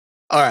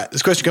All right.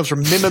 This question comes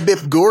from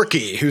Mimabip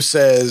Gorky, who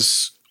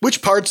says,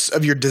 which parts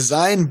of your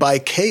Design by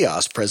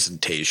Chaos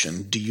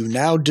presentation do you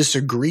now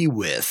disagree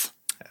with?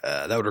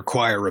 That would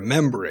require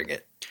remembering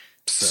it.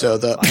 So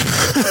the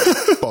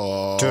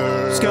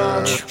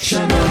Butterscotch.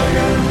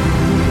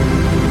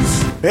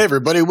 Hey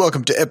everybody,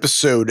 welcome to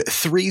episode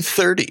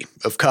 330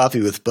 of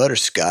Coffee with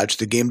Butterscotch,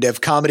 the game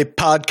dev comedy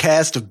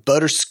podcast of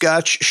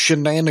Butterscotch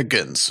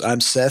Shenanigans. I'm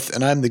Seth,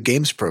 and I'm the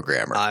games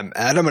programmer. I'm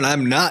Adam, and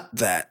I'm not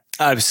that.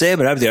 I'm Sam,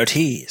 and I'm the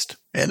artiste.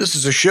 And this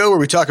is a show where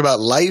we talk about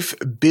life,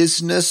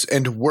 business,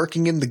 and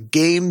working in the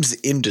games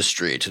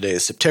industry. Today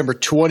is September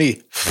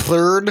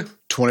 23rd,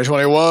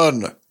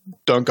 2021.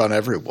 Dunk on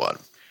everyone.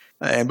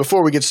 And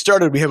before we get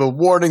started, we have a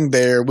warning.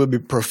 There will be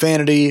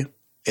profanity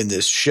in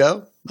this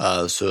show.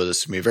 So this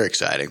is going to be very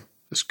exciting.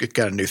 It's a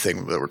kind of new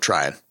thing that we're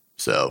trying.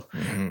 So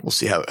we'll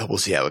see how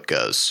it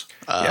goes.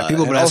 People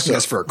have been asking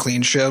us for a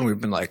clean show, and we've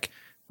been like,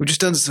 we've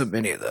just done so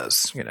many of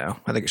those. You know,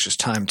 I think it's just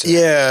time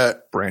to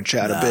branch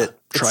out a bit.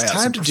 Try it's out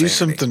time to profanity. do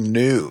something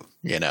new.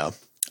 You know.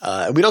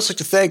 We'd also like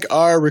to thank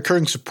our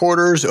recurring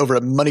supporters over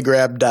at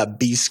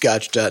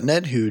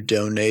moneygrab.bscotch.net who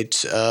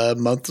donate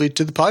monthly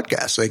to the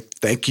podcast.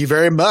 Thank you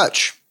very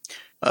much.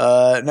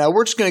 Now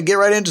we're just going to get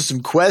right into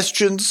some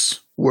questions.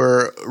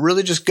 We're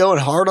really just going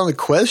hard on the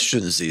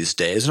questions these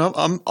days, and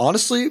I'm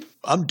honestly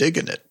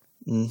digging it.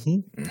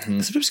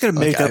 Sometimes you got to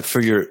make up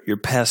for your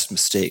past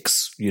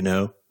mistakes, you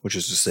know, which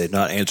is to say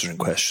not answering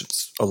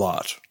questions a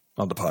lot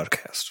on the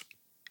podcast.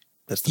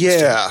 That's the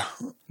mistake.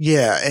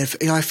 Yeah,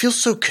 and I feel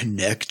so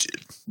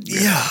connected.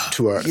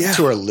 To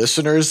our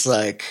listeners,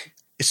 like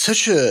it's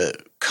such a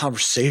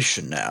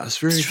conversation now. It's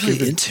very It's really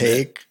give and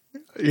take.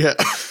 Yeah.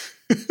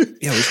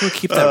 Yeah, we just want to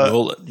keep that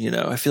rolling. You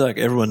know, I feel like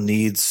everyone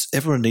needs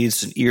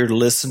an ear to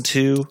listen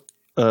to.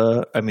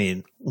 I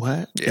mean,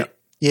 what? Yeah.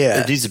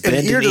 It needs a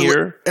bend in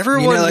ear.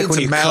 Everyone You know, like needs when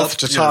a you mouth cup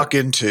to your- talk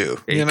into.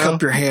 You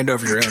cup your hand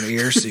over your own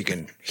ear so you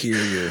can hear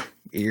your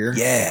ear.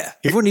 Yeah,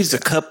 everyone needs to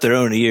cup their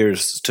own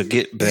ears to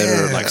get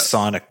better, Yeah. like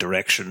sonic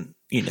direction.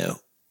 You know,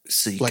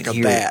 so you Like can a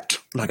hear bat.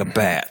 like a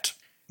bat.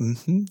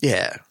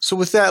 Yeah. So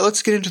with that,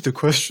 let's get into the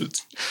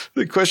questions.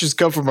 The questions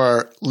come from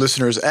our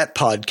listeners at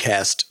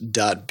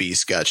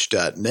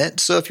podcast.bscotch.net.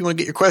 So if you want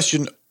to get your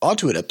question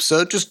onto an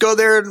episode, just go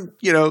there and,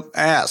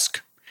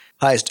 ask.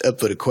 Highest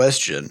upvoted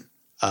question.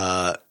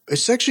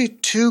 It's actually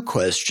two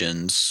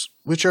questions,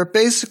 which are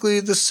basically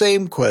the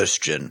same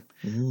question.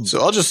 So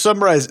I'll just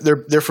summarize. They're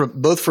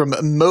both from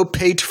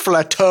Mopate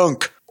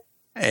Flatunk.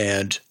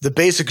 And the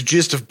basic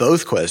gist of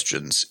both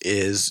questions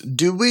is,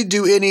 do we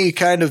do any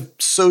kind of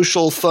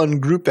social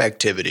fun group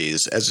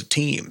activities as a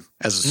team,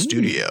 as a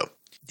studio?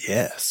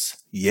 Yes,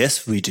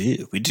 we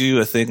do. We do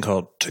a thing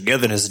called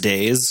Togetherness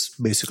Days,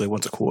 basically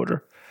once a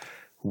quarter,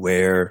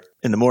 where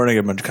in the morning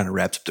everyone kind of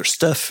wraps up their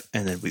stuff,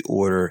 and then we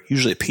order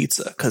usually a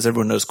pizza because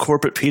everyone knows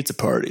corporate pizza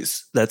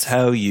parties. That's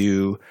how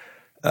you.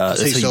 That's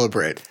how you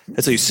celebrate.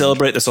 That's how you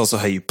celebrate. That's also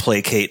how you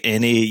placate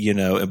any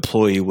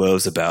employee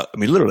woes about. I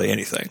mean, literally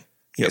anything.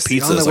 It's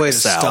pizza the only is way like to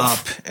salve.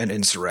 stop an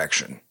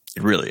insurrection.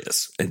 It really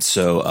is. And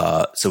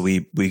so we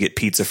get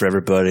pizza for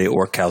everybody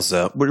or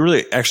calzone. But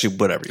really, actually,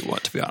 whatever you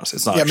want, to be honest.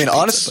 It's not. Yeah, I mean,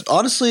 pizza,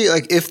 honestly,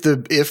 like if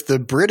the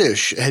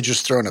British had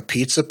just thrown a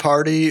pizza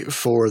party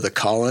for the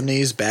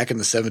colonies back in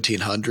the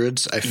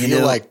 1700s, I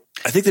feel like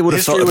I think they would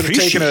have felt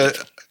appreciated.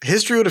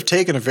 History would have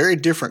taken a very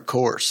different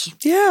course.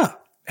 Yeah,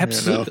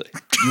 absolutely.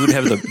 You would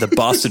have the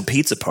Boston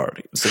Pizza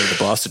Party instead of the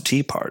Boston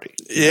Tea Party.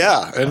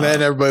 Yeah, and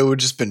then everybody would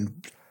just been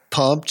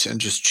pumped and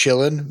just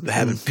chilling,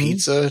 having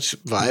pizza,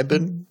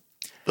 vibing,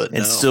 but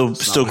still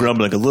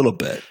grumbling a little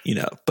bit,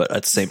 but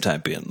at the same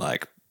time being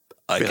like,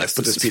 I guess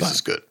but this is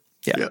pizza's fine. good.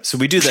 Yeah. So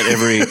we do that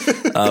every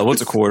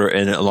once a quarter,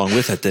 and along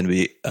with it, then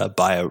we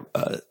buy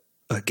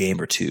a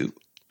game or two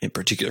in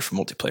particular for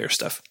multiplayer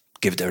stuff,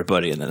 give it to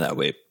everybody, and then that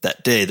way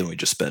that day, then we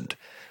just spend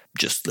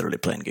literally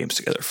playing games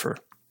together for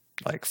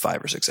like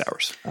 5 or 6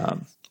 hours,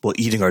 while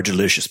eating our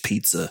delicious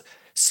pizza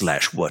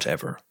 /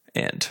 whatever,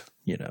 and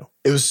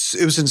It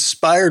was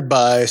inspired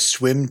by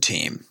Swim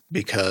Team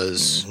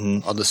because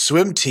on the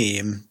Swim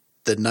Team,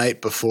 the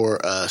night before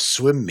a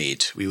swim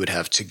meet, we would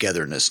have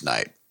Togetherness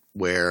Night,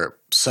 where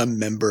some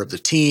member of the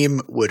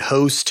team would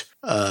host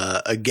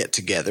a get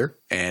together,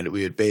 and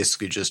we would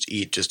basically just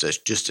eat just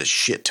a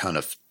shit ton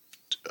of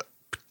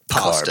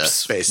pasta,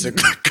 Carbs.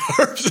 basically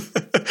carbs.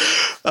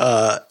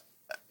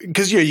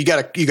 Because you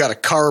got a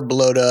carb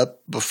load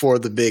up before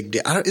the big day.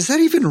 Is that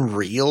even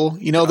real?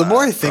 The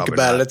more I think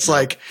about it, it's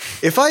like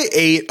if I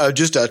ate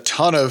just a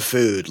ton of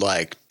food,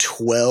 like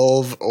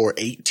 12 or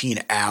 18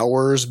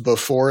 hours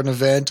before an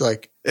event,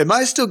 like, am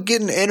I still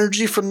getting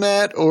energy from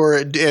that,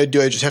 or do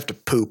I just have to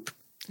poop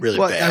really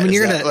bad? I mean,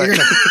 you're Is gonna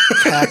that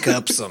pack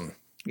up some,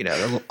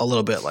 a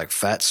little bit like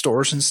fat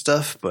stores and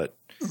stuff, but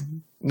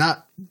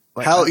not.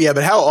 Like,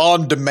 but how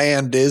on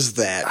demand is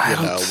that? I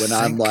don't When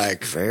I'm think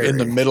like very. in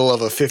the middle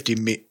of a 50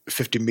 meter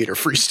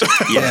freestyle.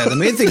 Yeah, the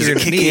main thing does you're it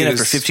going to kick need in is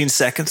after 15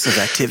 seconds of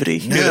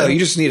activity? no. You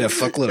just need a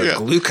fuckload of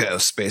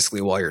glucose basically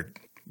while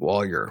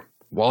you're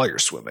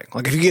swimming.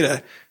 Like if you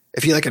get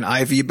if you like an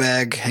IV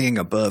bag hanging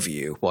above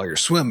you while you're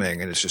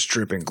swimming and it's just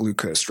dripping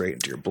glucose straight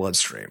into your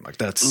bloodstream, like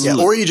that's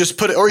or you just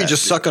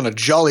suck on a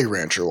Jolly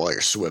Rancher while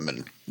you're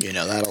swimming.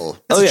 That'll.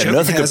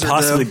 Nothing could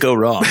possibly go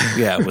wrong.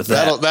 Yeah, with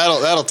that.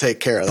 that'll take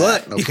care of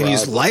that. But you can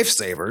use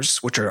lifesavers,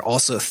 which are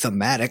also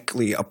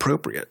thematically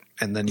appropriate,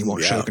 and then you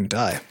won't choke and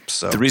die.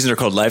 So the reason they're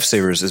called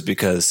lifesavers is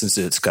because since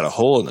it's got a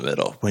hole in the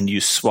middle, when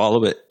you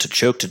swallow it to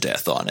choke to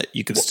death on it,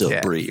 you can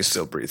still breathe. You can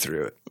still breathe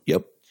through it.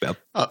 Yep.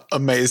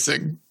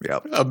 Amazing.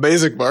 Yep.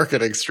 Amazing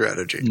marketing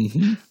strategy.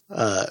 Mm-hmm.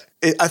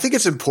 I think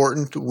it's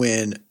important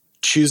when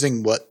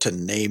choosing what to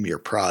name your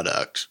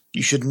product.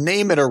 You should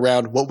name it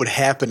around what would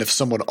happen if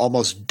someone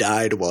almost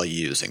died while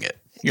using it.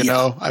 You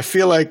know, I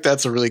feel like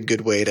that's a really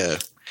good way to.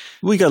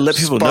 We got to let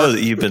people know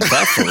that you've been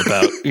thoughtful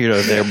about,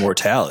 their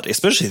mortality,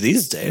 especially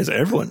these days.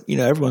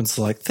 Everyone's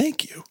like,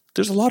 thank you.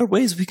 There's a lot of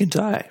ways we can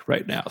die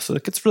right now. So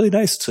it's really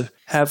nice to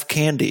have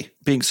Candy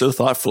being so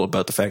thoughtful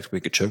about the fact that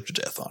we could choke to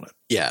death on it.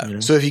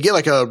 Yeah. So if you get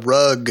like a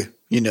rug,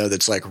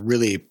 that's like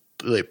really,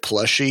 really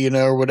plushy,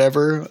 or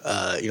whatever,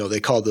 they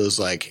call those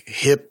like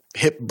hip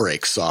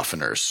break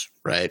softeners,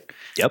 right?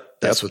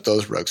 Yep. That's what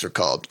those rugs are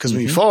called. Because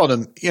when you fall on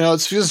them,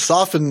 it's just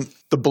soften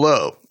the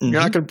blow. You're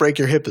not going to break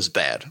your hip as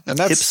bad. And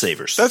that's hip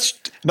savers. That's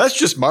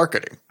just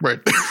marketing, right?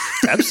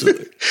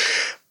 Absolutely.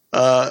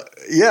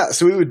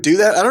 So we would do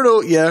that. I don't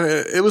know. Yeah,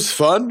 it was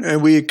fun,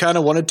 and we kind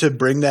of wanted to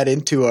bring that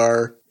into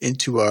our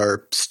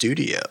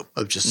studio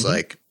of just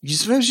like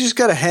sometimes you just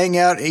got to hang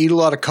out and eat a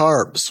lot of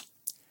carbs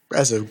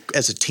as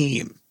a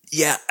team.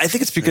 Yeah, I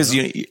think it's because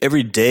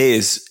every day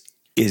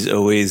is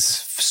always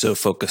so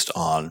focused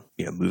on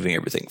moving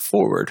everything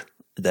forward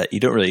that you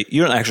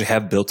don't actually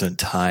have built-in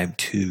time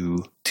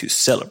to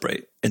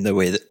celebrate in the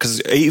way that,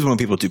 because even when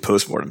people do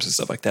postmortems and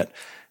stuff like that.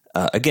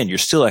 Again, you're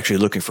still actually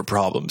looking for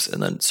problems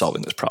and then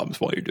solving those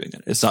problems while you're doing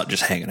it. It's not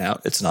just hanging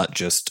out. It's not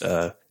just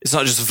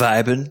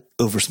vibing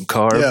over some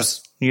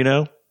carbs,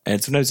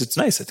 And sometimes it's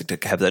nice, I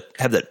think, to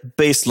have that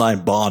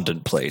baseline bond in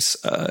place,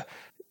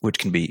 which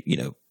can be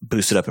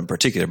boosted up in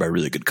particular by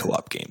really good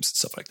co-op games and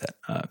stuff like that.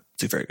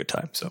 It's a very good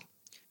time. So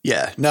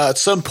yeah. Now at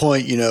some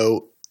point,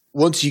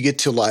 once you get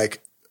to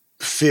like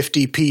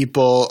 50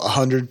 people,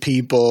 100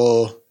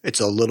 people, it's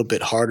a little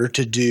bit harder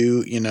to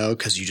do,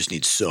 because you just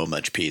need so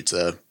much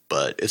pizza.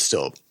 But it's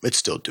still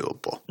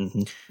doable.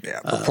 Mm-hmm. Yeah,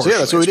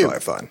 that's what we do.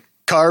 Fun.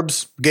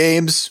 Carbs,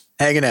 games,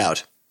 hanging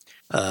out.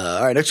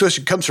 All right, next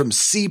question comes from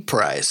C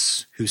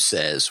Price, who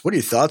says, "What are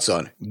your thoughts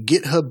on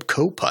GitHub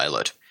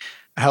Copilot?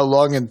 How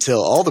long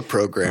until all the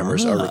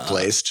programmers are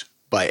replaced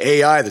by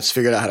AI that's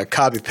figured out how to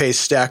copy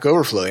paste Stack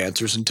Overflow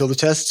answers until the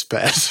tests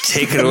pass?"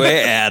 Take it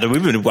away, Adam.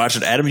 We've been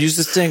watching Adam use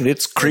this thing.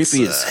 It's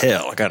creepy as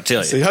hell. I got to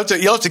tell you. So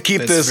you'll have to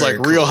keep this like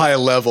real high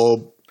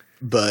level.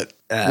 But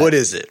what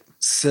is it?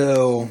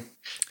 So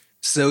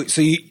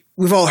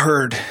we've all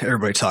heard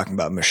everybody talking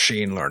about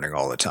machine learning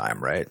all the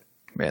time, right?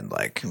 And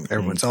like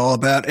everyone's all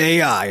about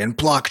AI and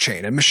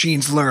blockchain and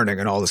machines learning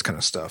and all this kind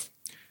of stuff.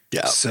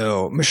 Yeah.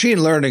 So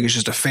machine learning is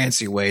just a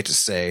fancy way to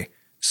say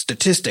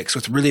statistics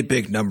with really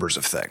big numbers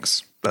of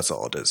things. That's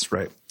all it is,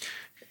 right?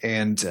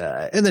 And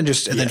then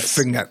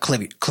figuring out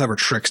clever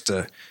tricks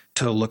to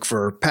look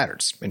for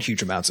patterns in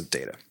huge amounts of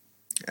data.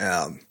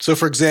 So,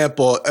 for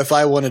example, if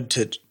I wanted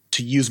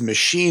to use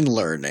machine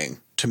learning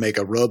to make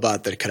a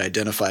robot that could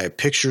identify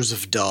pictures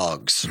of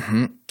dogs.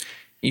 Mm-hmm.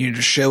 You need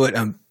to show it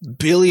 1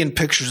 billion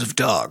pictures of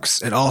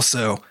dogs and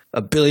also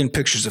 1 billion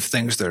pictures of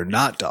things that are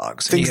not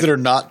dogs. Things that are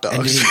not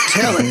dogs.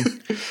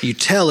 And you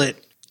tell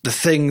it the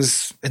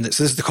things, and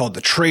this is called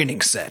the training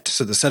set.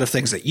 So the set of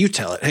things that you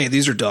tell it, hey,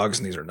 these are dogs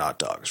and these are not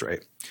dogs,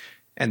 right?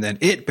 And then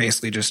it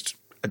basically just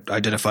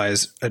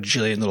identifies a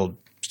jillion little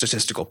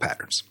statistical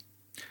patterns.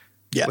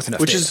 Yeah, with enough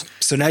data.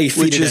 So now you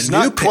feed it a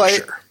new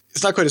picture.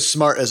 It's not quite as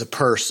smart as a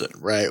person,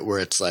 right? Where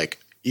it's like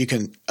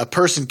a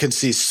person can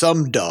see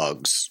some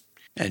dogs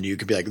and you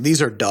can be like, these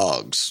are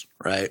dogs,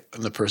 right?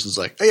 And the person's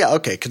like, oh yeah,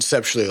 okay.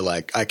 Conceptually,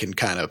 like I can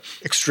kind of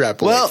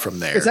extrapolate from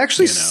there. It's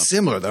actually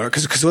similar though.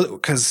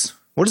 Because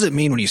what does it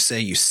mean when you say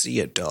you see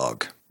a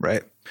dog,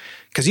 right?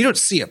 Because you don't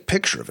see a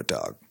picture of a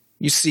dog.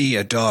 You see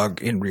a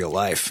dog in real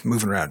life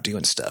moving around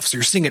doing stuff. So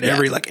you're seeing it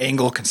every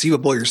angle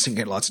conceivable. You're seeing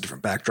it in lots of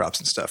different backdrops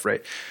and stuff,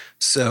 right?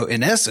 So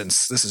in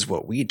essence, this is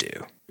what we do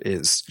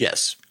is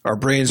our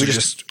brains are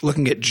just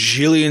looking at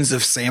jillions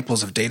of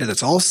samples of data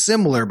that's all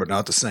similar but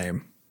not the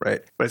same,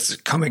 right? But it's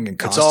coming in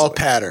constantly. It's all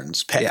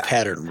patterns,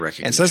 pattern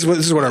recognition. And so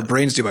this is what our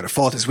brains do by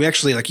default is we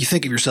actually you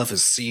think of yourself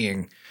as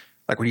seeing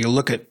like when you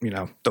look at,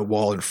 the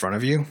wall in front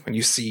of you and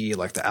you see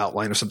like the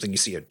outline of something, you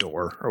see a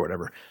door or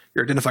whatever,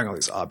 you're identifying all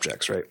these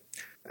objects, right?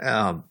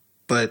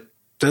 But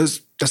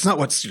that's not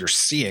what you're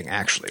seeing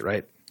actually,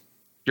 right?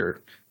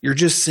 You're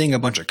just seeing a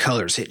bunch of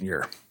colors hitting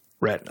your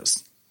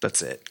retinas.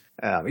 That's it.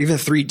 Even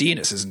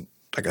 3D-ness isn't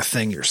like a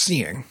thing you're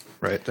seeing,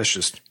 right? That's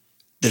just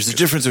there's a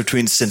difference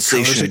between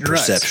sensation and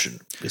perception,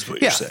 is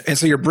what you're saying. And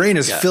so your brain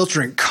is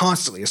filtering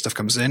constantly as stuff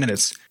comes in, and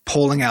it's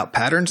pulling out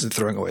patterns and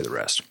throwing away the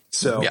rest.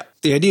 So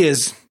the idea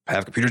is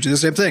have computers do the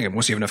same thing. And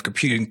once you have enough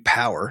computing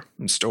power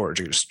and storage,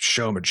 you just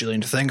show them a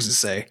jillion things and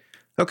say,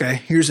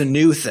 okay, here's a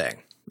new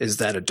thing. Is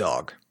that a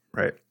dog,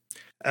 right?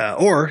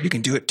 Or you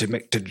can do it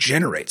to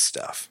generate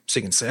stuff. So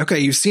you can say, okay,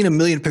 you've seen a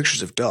million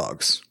pictures of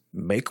dogs.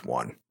 Make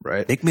one,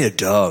 right? Make me a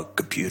dog,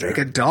 computer. Make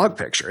a dog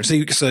picture.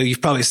 So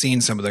you've probably seen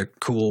some of the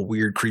cool,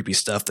 weird, creepy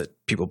stuff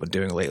that people have been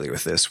doing lately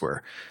with this,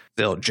 where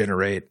they'll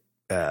generate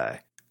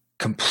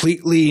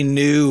completely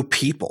new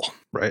people,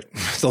 right?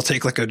 They'll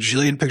take like a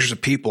jillion pictures of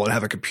people and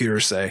have a computer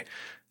say,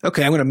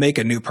 okay, I'm going to make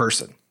a new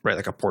person, right?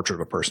 Like a portrait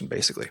of a person,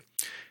 basically.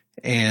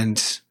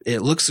 And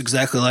it looks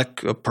exactly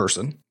like a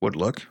person would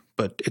look,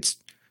 but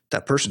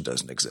that person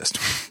doesn't exist,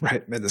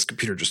 right? And this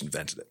computer just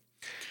invented it.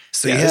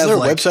 So yeah, you is have there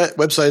like,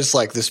 websites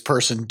like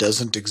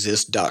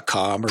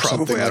thispersondoesn't.com or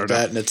something like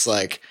that? And it's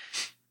like,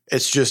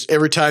 it's just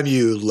every time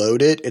you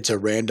load it, it's a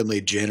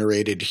randomly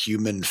generated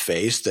human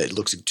face that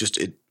looks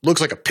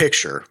like a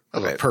picture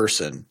of a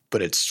person,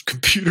 but it's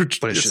computer,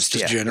 but it's just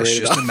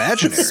generated. It's just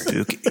imaginary.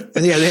 Spooky.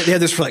 And yeah, they have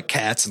this for like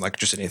cats and like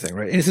just anything,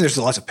 right? Anything there's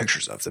lots of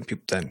pictures of them.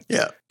 People then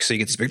So you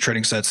get these big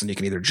training sets, and you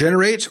can either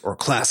generate or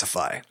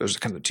classify. Those are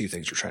kind of the two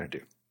things you're trying to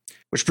do.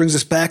 Which brings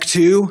us back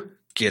to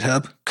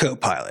GitHub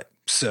Copilot.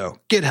 So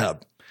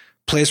GitHub,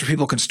 place where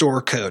people can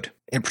store code,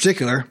 in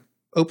particular,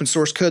 open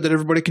source code that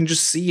everybody can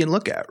just see and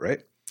look at,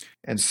 right?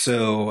 And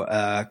so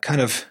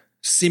kind of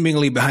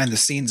seemingly behind the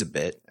scenes a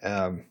bit,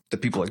 the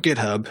people at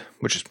GitHub,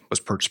 which was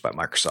purchased by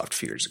Microsoft a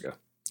few years ago,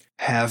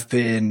 have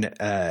been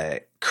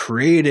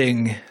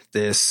creating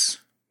this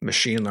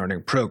machine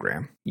learning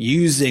program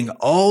using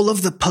all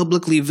of the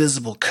publicly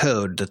visible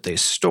code that they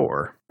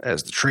store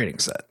as the training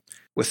set,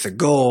 with the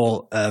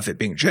goal of it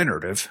being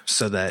generative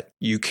so that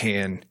you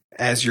can,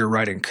 as you're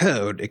writing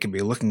code, it can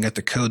be looking at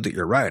the code that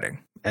you're writing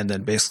and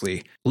then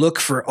basically look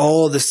for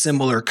all the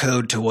similar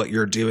code to what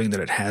you're doing that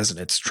it has in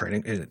its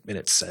training, in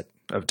its set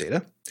of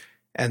data,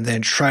 and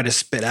then try to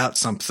spit out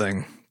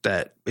something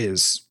that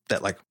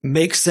like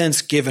makes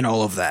sense given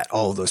all of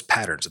those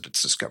patterns that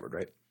it's discovered,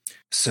 right?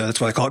 So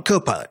that's why I call it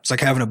Copilot. It's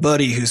like having a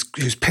buddy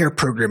who's pair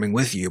programming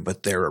with you,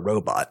 but they're a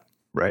robot,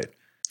 right?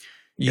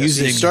 So you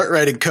start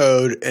writing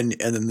code, and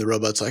then the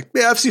robot's like,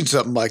 yeah, I've seen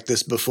something like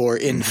this before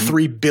in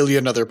 3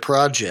 billion other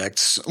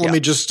projects. Let me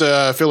just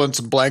fill in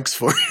some blanks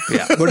for you.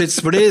 Yeah, but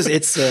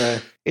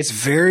it's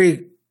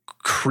very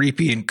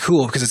creepy and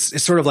cool because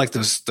it's sort of like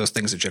those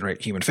things that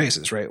generate human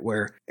faces, right?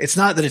 Where it's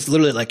not that it's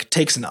literally like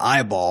takes an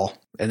eyeball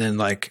and then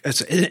like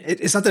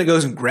it's not that it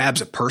goes and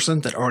grabs a person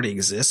that already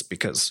exists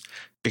because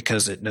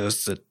it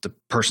knows that the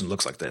person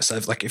looks like this.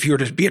 Like if you were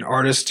to be an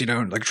artist,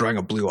 like drawing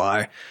a blue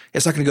eye,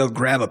 it's not going to go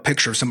grab a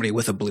picture of somebody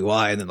with a blue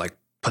eye and then like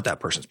put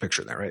that person's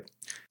picture in there, right?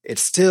 It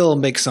still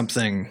makes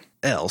something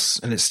else,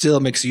 and it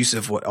still makes use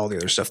of all the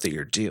other stuff that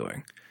you're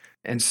doing.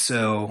 And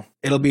so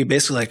it'll be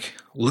basically like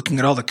looking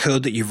at all the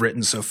code that you've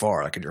written so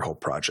far, like in your whole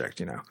project,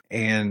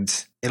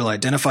 and it'll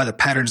identify the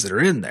patterns that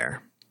are in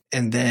there.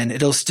 And then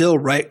it'll still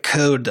write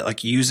code that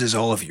like uses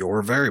all of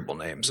your variable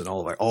names and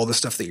all the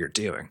stuff that you're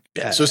doing.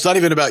 Yeah. So it's not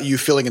even about you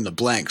filling in the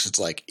blanks. It's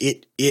like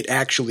it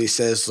actually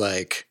says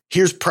like,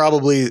 here's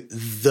probably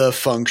the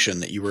function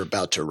that you were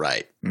about to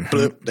write.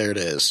 Bloop, there it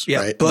is.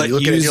 Yeah, right? But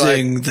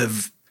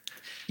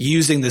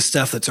using the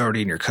stuff that's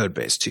already in your code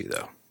base too,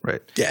 though.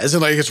 Right. Yeah, isn't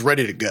like it's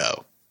ready to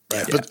go.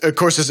 Right. Yeah. But of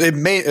course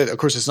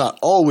it's not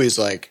always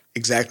like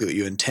exactly what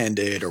you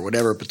intended or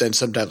whatever. But then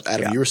sometimes,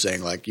 Adam, you were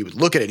saying like you would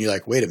look at it and you're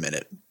like, wait a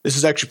minute, this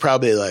is actually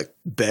probably like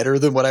better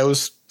than what I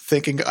was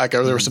thinking. Like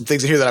there were some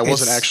things in here that I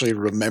wasn't actually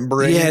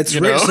remembering. Yeah, it's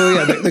rare. So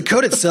yeah, the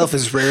code itself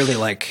is rarely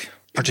like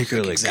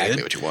particularly exactly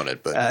good. What you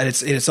wanted, but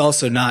it's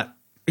also not.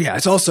 Yeah,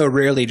 it's also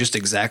rarely just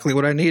exactly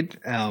what I need.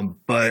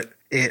 But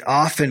it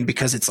often,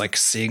 because it's like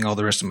seeing all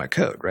the rest of my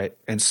code, right?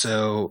 And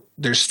so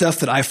there's stuff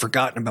that I've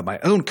forgotten about my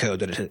own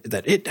code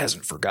that it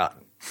hasn't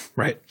forgotten,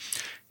 right?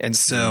 And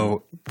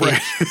so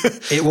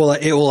it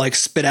will like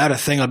spit out a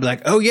thing. I'll be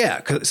like, oh yeah.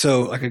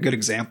 So like a good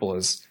example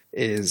is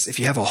if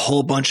you have a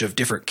whole bunch of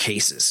different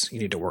cases you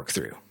need to work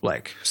through,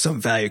 like some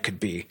value could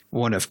be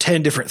one of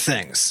 10 different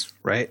things,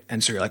 right?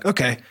 And so you're like,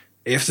 okay,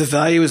 if the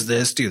value is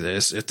this, do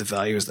this. If the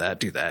value is that,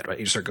 do that, right?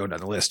 You start going down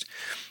the list.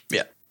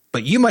 Yeah.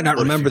 But you might not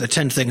remember the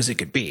 10 things it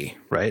could be,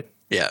 right?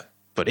 Yeah.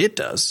 But it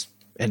does.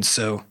 And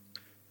so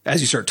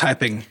as you start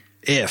typing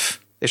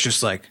if, it's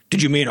just like,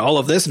 did you mean all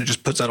of this? And it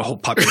just puts out a whole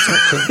population of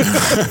code.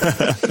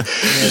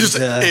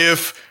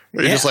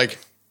 Just like,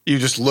 you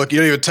just look, you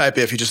don't even type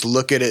if, you just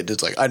look at it and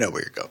it's like, I know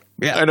where you're going.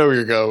 Yeah. I know where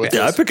you're going with this.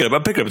 I'm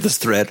picking up this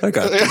thread. I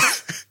got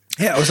this.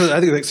 Yeah. So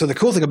I think the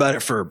cool thing about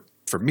it for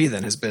me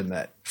then has been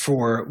that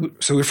so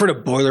we refer to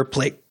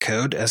boilerplate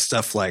code as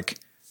stuff like,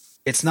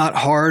 it's not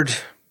hard.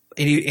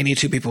 Any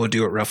two people would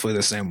do it roughly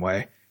the same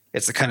way.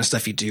 It's the kind of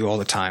stuff you do all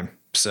the time.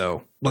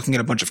 So looking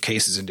at a bunch of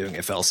cases and doing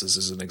if else's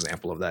is an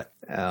example of that.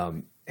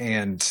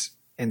 And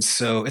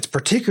so it's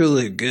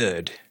particularly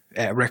good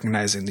at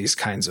recognizing these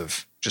kinds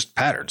of just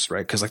patterns,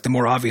 right? Because like the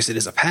more obvious it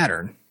is a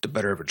pattern, the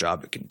better of a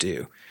job it can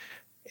do.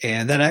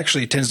 And that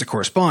actually tends to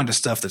correspond to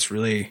stuff that's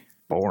really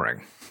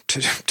boring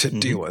to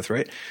deal with,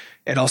 right?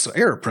 And also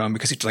error prone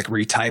because you have to like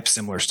retype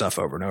similar stuff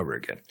over and over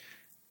again.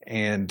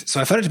 And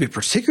so I found it to be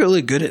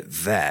particularly good at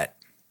that.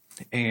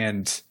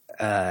 And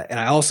And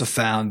I also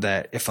found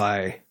that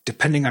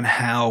depending on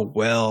how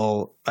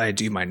well I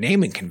do my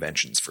naming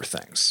conventions for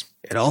things,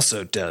 it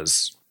also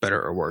does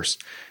better or worse.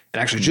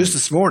 And actually, just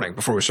this morning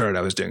before we started,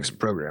 I was doing some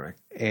programming,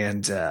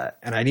 and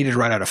I needed to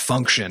write out a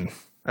function.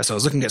 So I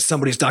was looking at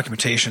somebody's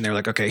documentation. They were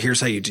like, "Okay,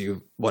 here's how you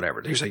do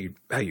whatever. Here's how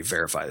you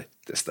verify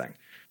this thing."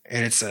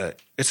 And it's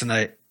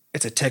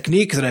a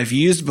technique that I've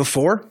used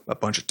before a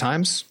bunch of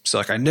times. So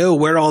like I know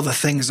where all the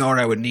things are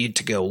I would need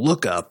to go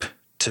look up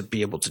to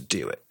be able to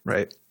do it,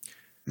 right?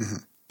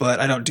 Mm-hmm. But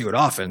I don't do it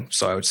often,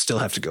 so I would still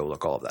have to go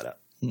look all of that up.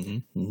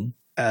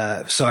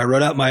 Mm-hmm. So I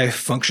wrote out my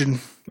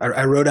function.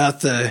 I wrote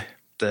out the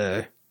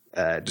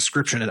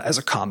description as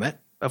a comment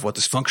of what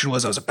this function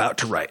was I was about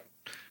to write.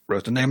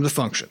 Wrote the name of the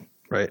function,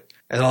 right?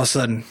 And all of a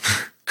sudden,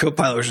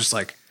 Copilot was just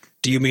like,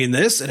 "Do you mean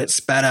this?" And it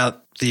spat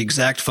out the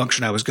exact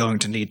function I was going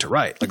to need to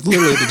write, like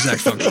literally the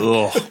exact function.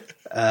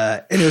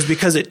 And it was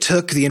because it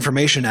took the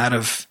information out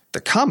of the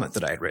comment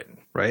that I had written,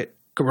 right?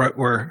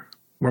 Where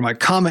my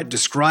comment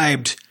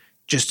described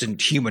just in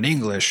human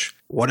English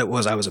what it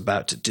was I was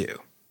about to do.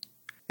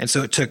 And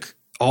so it took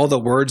all the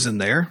words in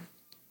there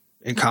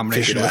in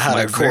combination with how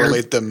my to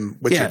correlate them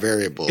with your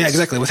variables. Yeah,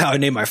 exactly. With how I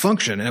named my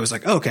function. And it was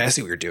like, oh, okay, I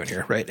see what you're doing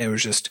here, right? And it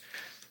was just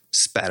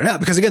spat it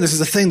out. Because again, this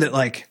is a thing that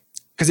like,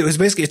 because it was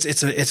basically,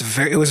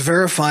 it was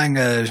verifying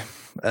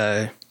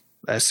a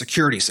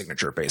security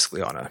signature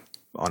basically on a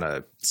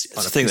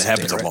thing that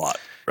happens data, a lot.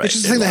 Right? It's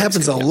just a thing that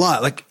happens a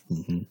lot. Like,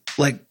 and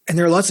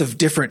there are lots of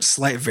different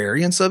slight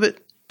variants of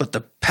it, but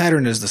the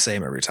pattern is the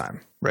same every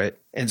time, right?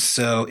 And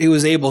so it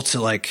was able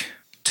to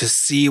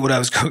see what I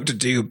was going to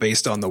do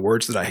based on the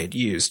words that I had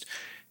used,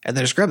 and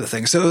then just grab the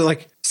thing. So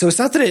it's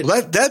not that it.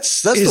 Well,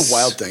 that's the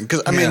wild thing,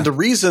 because I mean the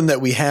reason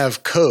that we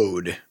have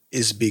code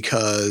is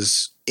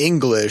because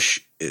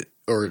English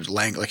or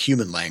like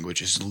human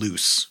language is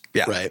loose,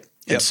 right?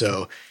 And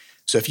so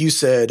if you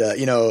said,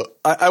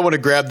 I want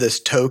to grab this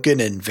token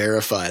and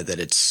verify that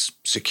it's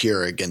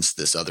secure against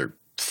this other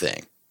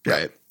thing,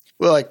 right?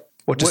 Well, like.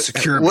 What does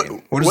secure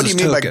mean? What do you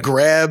mean token? by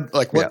grab?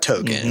 Like what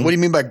token? Mm-hmm. What do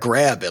you mean by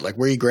grab it? Like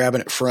where are you grabbing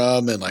it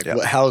from? And like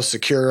how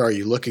secure are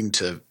you looking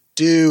to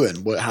do?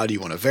 And how do you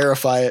want to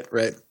verify it?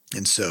 Right.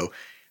 And so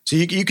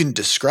you can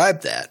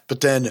describe that,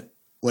 but then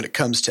when it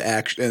comes to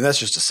action, and that's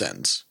just a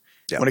sentence.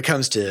 Yeah. When it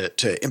comes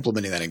to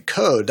implementing that in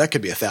code, that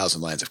could be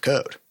 1,000 lines of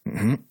code.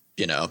 Mm-hmm.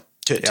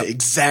 To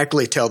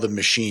exactly tell the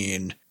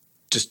machine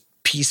just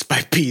piece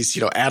by piece,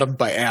 atom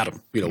by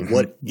atom,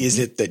 what is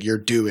it that you're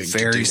doing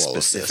very to do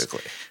all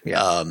specifically.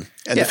 Of this?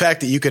 And the fact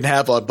that you can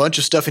have a bunch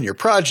of stuff in your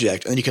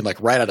project and then you can like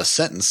write out a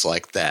sentence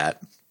like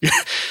that. I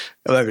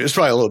mean, it's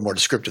probably a little more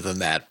descriptive than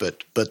that,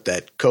 but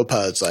that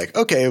Copilot's like,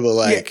 okay, well,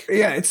 like,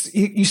 it's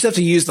you still have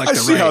to use like I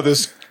see how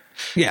this.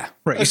 Yeah,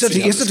 right. You still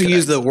have to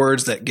use the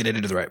words that get it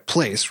into the right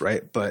place,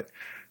 right? But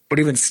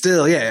even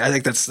still, I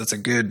think that's a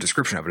good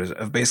description of it.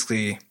 Of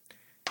basically,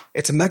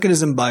 it's a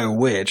mechanism by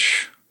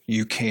which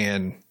you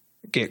can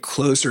get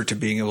closer to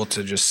being able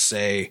to just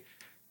say,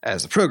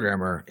 as a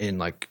programmer, in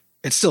like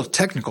it's still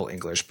technical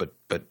English, but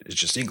it's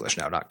just English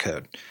now, not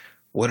code,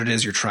 what it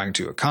is you're trying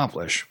to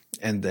accomplish,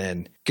 and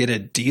then get a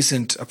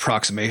decent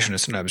approximation,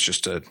 and sometimes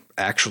just a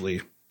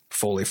actually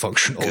fully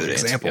functional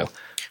example. Yeah.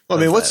 Well,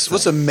 I mean,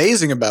 what's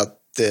amazing about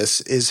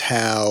this is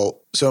how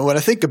 – so when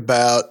I think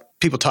about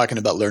people talking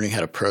about learning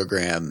how to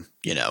program,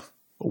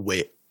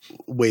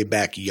 way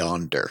back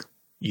yonder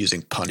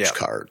using punch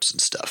cards and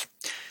stuff,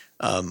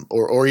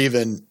 or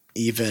even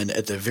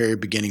at the very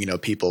beginning,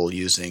 people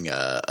using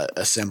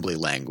assembly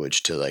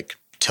language to like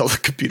tell the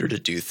computer to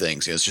do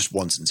things. It's just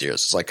ones and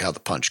zeros. It's like how the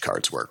punch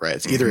cards work, right?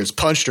 It's either it's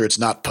punched or it's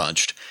not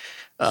punched.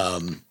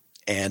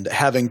 And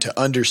having to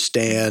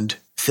understand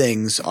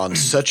things on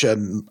such a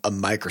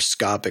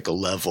microscopic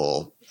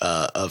level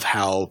of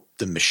how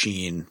the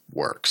machine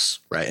works,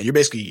 right? And you're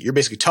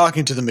basically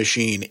talking to the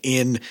machine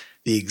in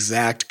the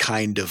exact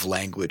kind of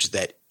language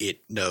that it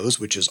knows,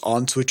 which is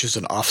on switches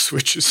and off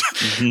switches,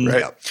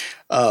 right?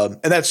 And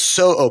that's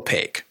so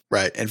opaque,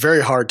 right? And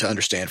very hard to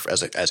understand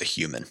as a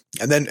human.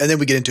 And then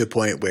we get into a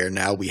point where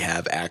now we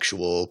have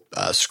actual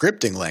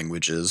scripting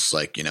languages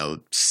like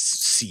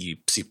C++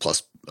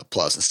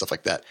 and stuff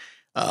like that.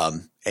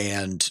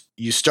 And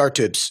you start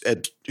to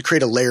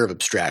create a layer of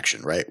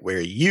abstraction, right?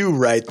 Where you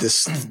write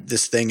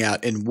this thing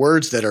out in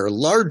words that are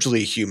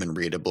largely human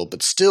readable,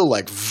 but still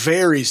like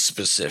very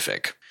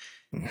specific,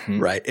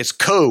 right? It's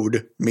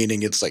code,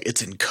 meaning it's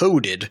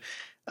encoded.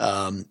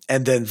 And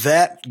then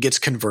that gets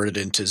converted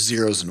into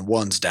zeros and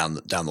ones down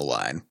the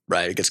line,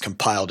 right? It gets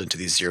compiled into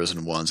these zeros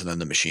and ones, and then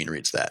the machine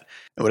reads that.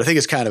 And what I think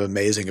is kind of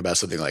amazing about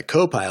something like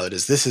Copilot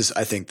is this is,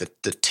 I think,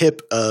 the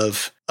tip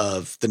of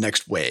the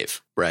next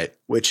wave, right?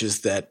 Which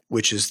is that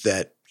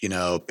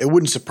it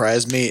wouldn't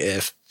surprise me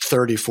if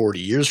 30, 40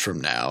 years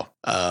from now,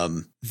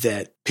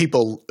 that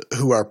people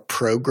who are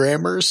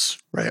programmers,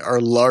 right, are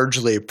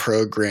largely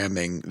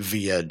programming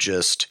via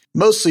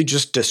mostly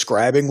just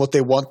describing what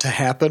they want to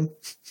happen.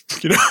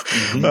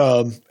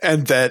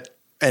 And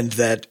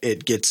that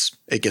it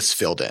gets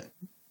filled in,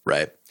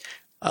 right?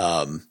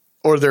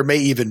 or there may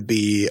even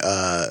be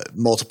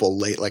multiple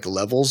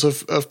levels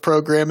of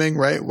programming,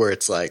 right? Where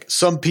it's like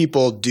some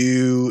people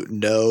do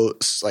know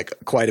like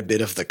quite a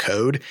bit of the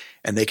code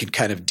and they can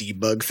kind of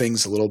debug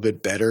things a little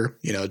bit better,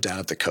 down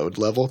at the code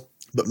level.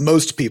 But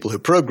most people who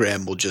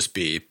program will just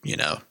be,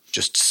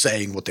 just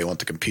saying what they want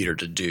the computer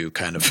to do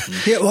kind of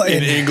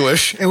in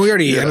English. And we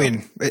already, I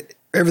mean,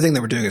 everything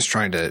that we're doing is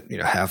trying to,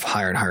 have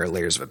higher and higher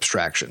layers of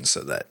abstraction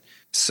so that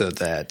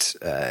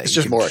it's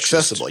just more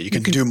accessible. You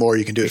can do more.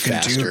 You can do it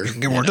faster. You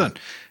can get more done.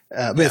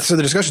 So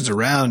the discussions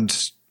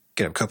around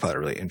GitHub Copilot are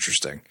really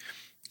interesting.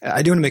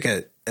 I do want to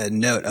make a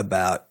note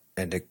about,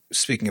 and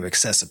speaking of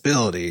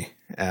accessibility,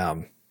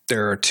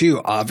 there are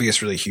two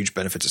obvious, really huge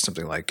benefits of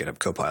something like GitHub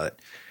Copilot.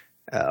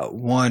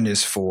 One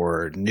is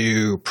for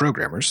new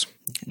programmers.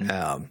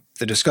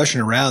 The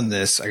discussion around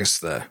this, I guess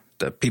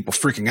the people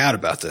freaking out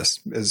about this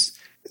is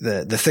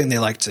the thing they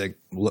like to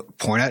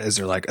point at is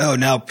they're like, oh,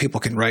 now people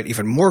can write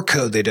even more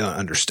code they don't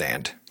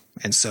understand.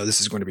 And so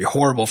this is going to be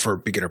horrible for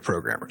beginner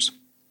programmers,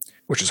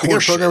 which is beginner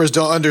horseshit. Programmers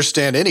don't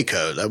understand any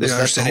code.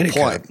 That's the whole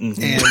point. And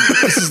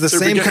this is the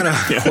same kind of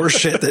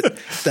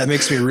horseshit that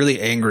makes me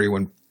really angry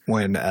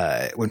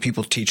when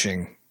people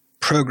teaching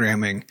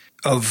programming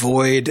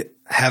avoid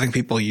having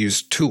people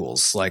use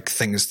tools like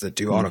things that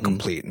do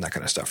autocomplete and that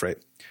kind of stuff, right?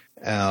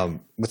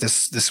 With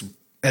this,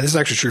 and this is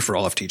actually true for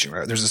all of teaching,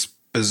 right? There's this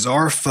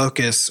bizarre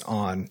focus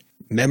on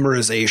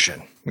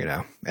memorization,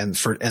 and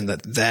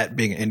that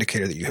being an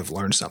indicator that you have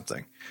learned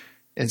something,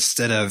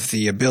 instead of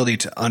the ability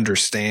to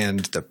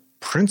understand the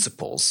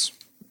principles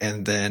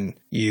and then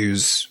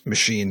use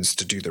machines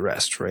to do the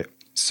rest, right?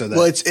 So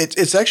that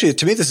it's actually,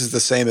 to me, this is the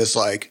same as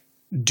like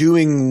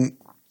doing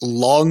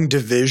long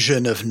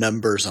division of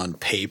numbers on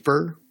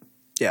paper.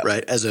 Yeah.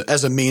 Right. As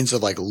a means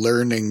of like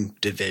learning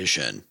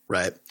division.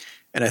 Right.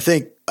 And I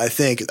think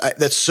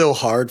that's so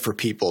hard for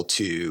people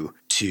to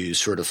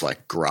sort of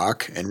like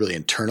grok and really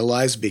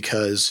internalize,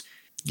 because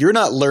you're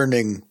not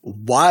learning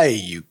why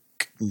you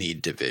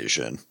need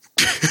division.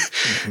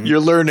 You're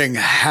learning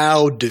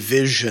how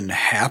division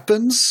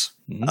happens,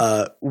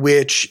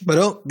 which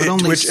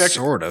only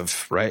sort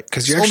of, right?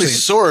 Because you're only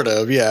sort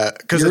of, yeah.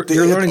 Because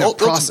you're learning a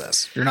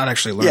process. You're not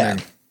actually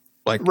learning,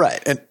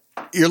 right. And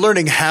you're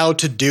learning how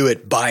to do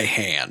it by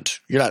hand.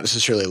 You're not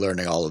necessarily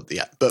learning all of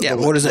the. But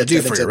what does that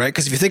do for you, right?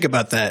 Because if you think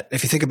about that,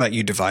 if you think about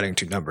you dividing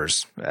two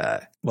numbers,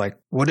 like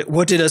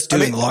what did us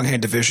doing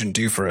longhand division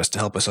do for us to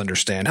help us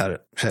understand how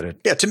to?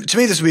 Yeah, to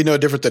me, this would be no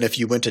different than if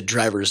you went to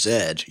driver's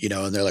ed,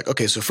 and they're like,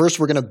 okay, so first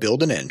we're going to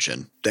build an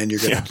engine, then you're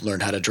going to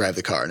learn how to drive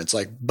the car, and it's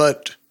like,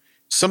 but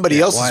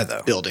somebody else is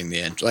building the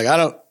engine. Like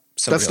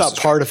that's not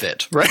part of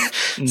it, right?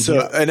 So,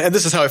 and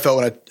this is how I felt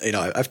when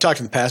I've talked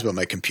in the past about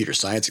my computer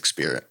science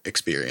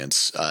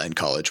experience in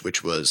college,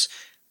 which was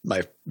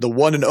the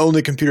one and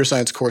only computer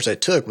science course I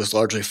took was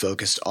largely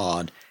focused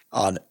on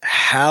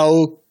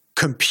how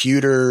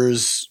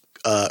computers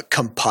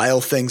compile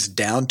things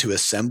down to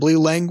assembly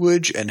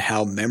language and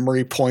how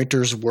memory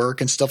pointers work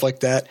and stuff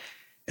like that.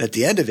 And at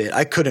the end of it,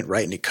 I couldn't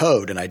write any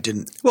code, and I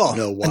didn't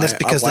know why. And that's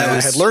because I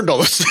had learned all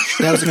this.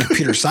 That was a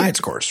computer science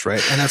course,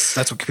 right? And that's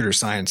what computer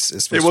science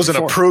is supposed to be. It wasn't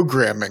a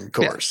programming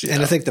course. Yeah.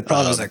 And I think the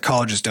problem is that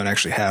colleges don't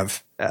actually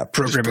have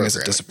programming as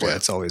a discipline.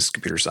 It's always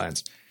computer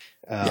science.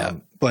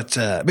 But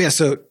I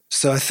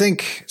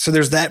think so.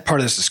 There's that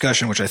part of this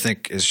discussion, which I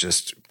think is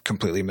just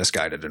completely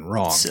misguided and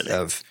wrong. Silly.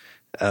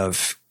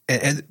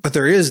 But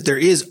there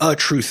is a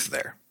truth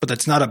there, but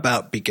that's not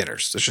about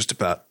beginners. It's just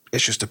about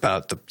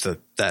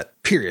that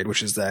period,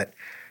 which is that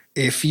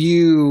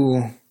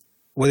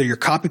whether you're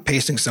copy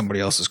pasting somebody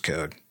else's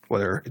code,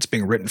 whether it's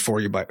being written for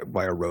you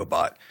by a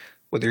robot,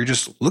 whether you're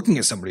just looking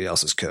at somebody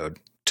else's code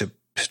to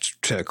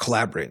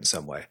collaborate in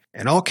some way.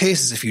 In all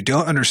cases, if you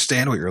don't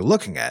understand what you're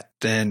looking at,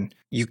 then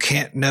you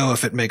can't know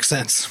if it makes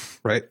sense,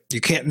 right?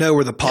 You can't know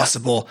where the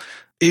possible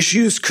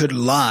issues could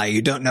lie.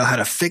 You don't know how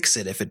to fix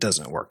it if it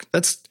doesn't work.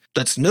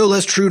 That's no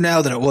less true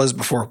now than it was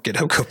before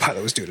GitHub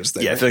Copilot was doing its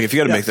thing. Yeah, I feel like if you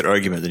got to make that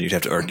argument, then you'd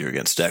have to argue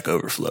against Stack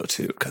Overflow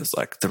too, because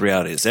like the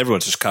reality is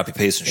everyone's just copy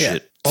pasting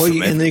shit.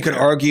 And then you can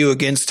argue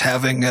against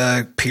having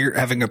a peer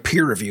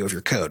review of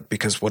your code,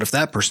 because what if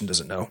that person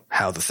doesn't know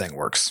how the thing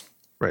works,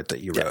 right? That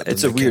you wrote.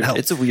 It's a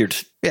weird.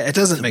 It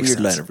doesn't make sense.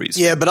 Line of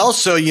reasoning. Yeah, but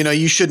also,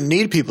 you shouldn't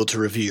need people to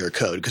review your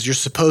code, because you're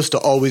supposed to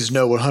always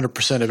know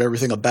 100% of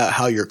everything about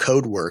how your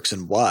code works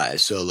and why.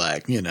 So,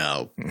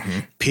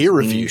 peer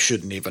review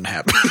shouldn't even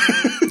happen.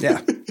 Yeah.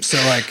 So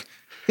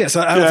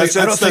so I don't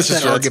think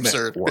that argument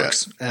absurd.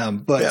 Works.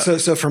 Yeah.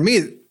 So for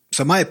me,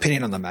 my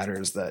opinion on the matter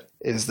is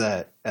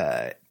that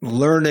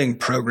learning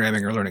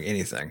programming or learning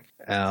anything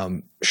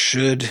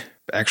should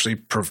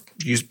actually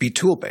be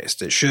tool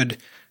based. You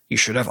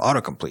should have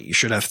autocomplete. You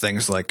should have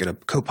things like a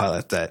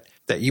Copilot that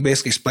you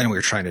basically explain what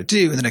you're trying to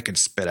do, and then it can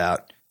spit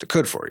out the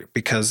code for you.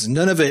 Because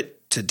none of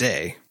it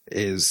today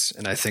is,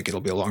 and I think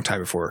it'll be a long time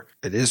before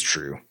it is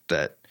true,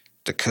 that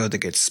the code that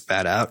gets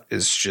spat out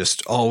is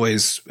just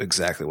always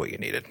exactly what you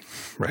needed,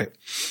 right?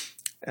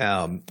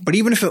 But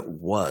even if it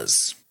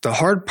was, the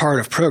hard part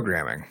of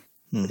programming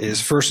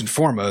is first and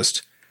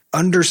foremost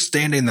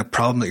understanding the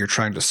problem that you're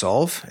trying to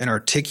solve and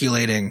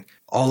articulating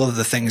all of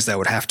the things that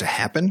would have to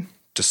happen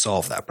to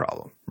solve that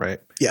problem, right?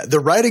 Yeah, the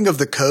writing of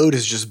the code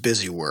is just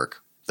busy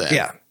work then.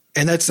 Yeah.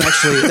 And that's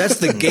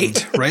the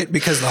gate, right?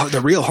 Because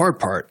the real hard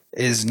part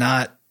is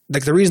not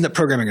like the reason that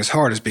programming is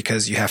hard is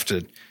because you have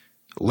to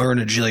learn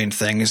a jillion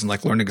things and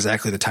like learn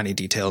exactly the tiny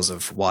details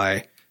of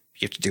why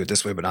you have to do it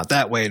this way, but not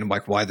that way. And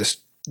like why this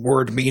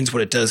word means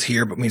what it does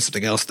here, but means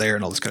something else there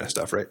and all this kind of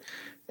stuff. Right.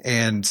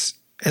 And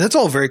that's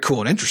all very cool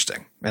and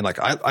interesting. And like,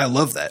 I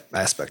love that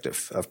aspect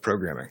of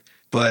programming,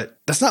 but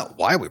that's not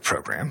why we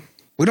program.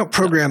 We don't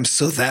program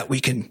so that we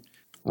can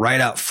write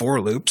out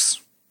for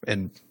loops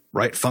and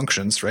write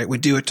functions, right? We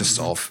do it to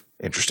solve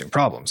interesting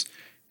problems.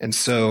 And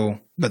so,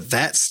 but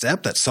that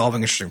step, that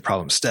solving interesting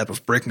problem step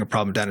of breaking a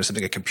problem down to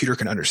something a computer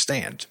can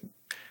understand,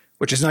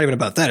 which is not even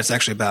about that. It's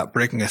actually about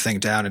breaking a thing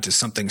down into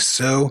something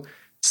so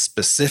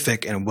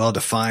specific and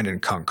well-defined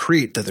and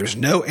concrete that there's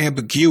no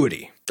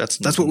ambiguity.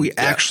 That's what we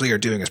actually are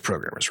doing as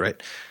programmers,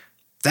 right?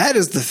 That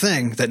is the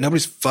thing that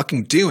nobody's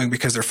fucking doing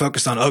because they're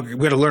focused on, we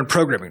got to learn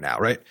programming now,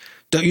 right?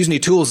 Don't use any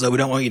tools, though. We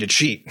don't want you to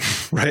cheat,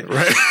 right?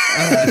 Right.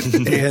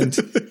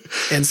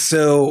 And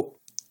so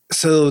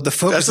the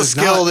focus that's a is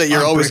skill not that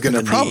you're on always breaking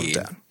going to the problem need,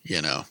 down.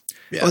 you know.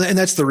 Yeah. Well, and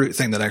that's the root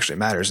thing that actually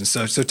matters. And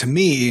so to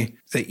me,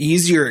 the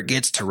easier it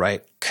gets to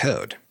write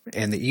code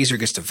and the easier it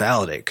gets to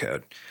validate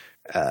code,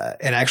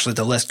 and actually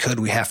the less code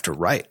we have to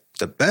write,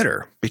 the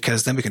better,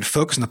 because then we can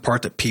focus on the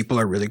part that people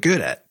are really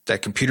good at,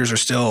 that computers are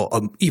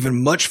still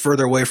even much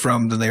further away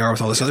from than they are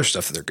with all this other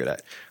stuff that they're good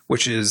at,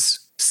 which is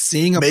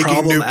seeing a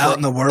problem out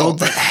in the world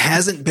that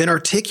hasn't been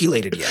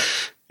articulated yet.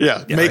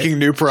 Yeah, making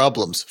new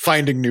problems,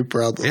 finding new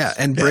problems. Yeah,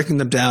 and breaking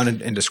them down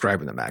and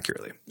describing them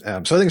accurately. So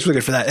I think it's really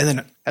good for that. And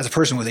then as a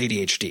person with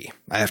ADHD,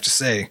 I have to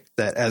say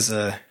that as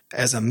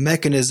a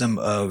mechanism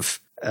of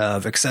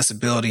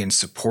accessibility and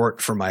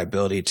support for my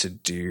ability to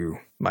do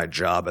my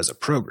job as a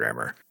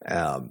programmer,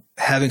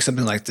 having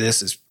something like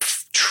this is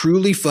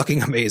truly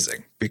fucking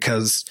amazing,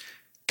 because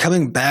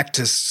coming back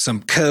to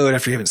some code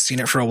after you haven't seen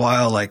it for a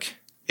while, like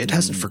it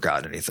hasn't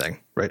forgotten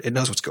anything, right? It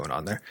knows what's going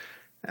on there.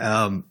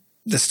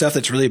 The stuff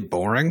that's really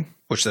boring,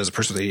 which as a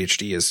person with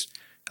ADHD is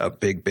a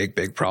big, big,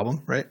 big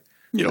problem, right?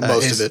 You know,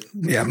 most of it.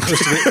 Yeah,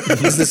 most of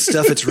it is the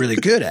stuff it's really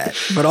good at.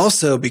 But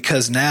also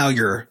because now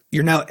you're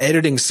now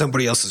editing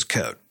somebody else's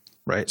code,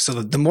 right? So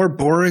the more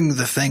boring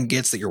the thing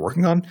gets that you're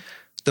working on,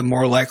 the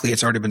more likely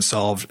it's already been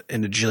solved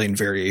in a jillion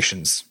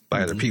variations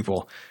by other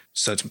people.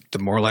 So it's the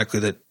more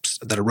likely that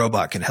a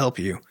robot can help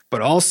you.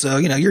 But also,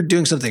 you know, you're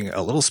doing something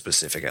a little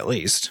specific at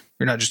least.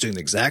 You're not just doing the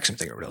exact same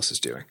thing everyone else is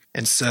doing.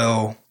 And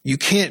so you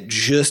can't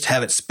just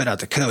have it spit out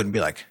the code and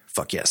be like,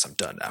 fuck yes, I'm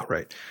done now,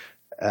 right?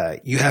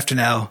 You have to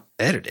now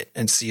edit it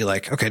and see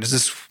like, okay, does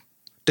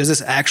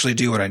this actually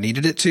do what I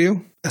needed it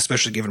to,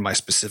 especially given my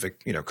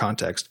specific, you know,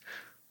 context,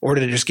 or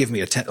did it just give me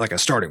a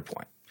starting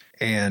point?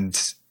 And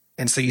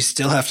so you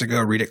still have to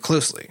go read it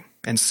closely.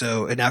 And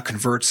so it now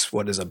converts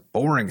what is a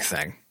boring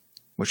thing,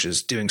 which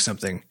is doing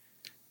something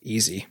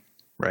easy,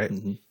 right,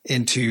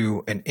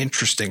 into an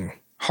interesting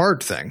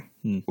hard thing,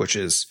 which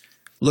is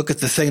look at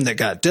the thing that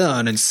got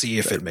done and see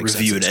if it makes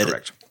sense. It's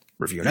correct.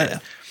 Review and edit.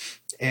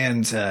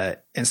 And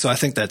so I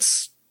think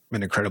that's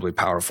an incredibly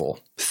powerful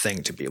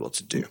thing to be able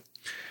to do.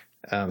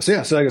 So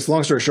I guess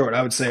long story short,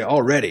 I would say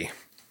already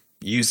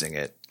using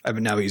it. I've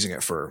been now using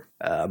it for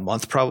a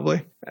month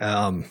probably.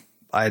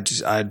 I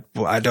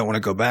don't want to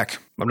go back.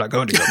 I'm not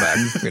going to go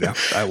back. You know,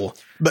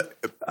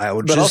 I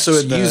will just also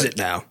use it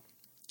now.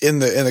 In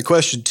the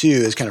question too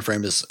is kind of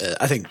framed as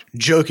I think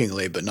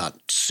jokingly, but not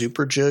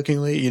super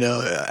jokingly. You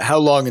know, how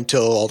long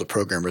until all the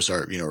programmers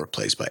are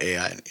replaced by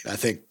AI? And I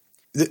think,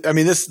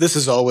 this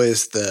is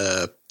always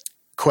the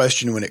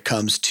question when it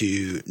comes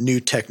to new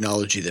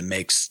technology that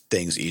makes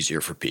things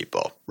easier for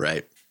people,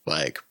 right?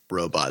 Like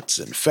robots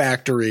in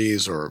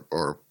factories or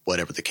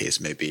whatever the case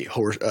may be,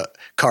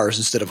 cars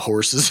instead of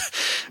horses.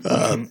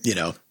 You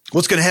know,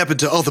 what's going to happen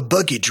to all the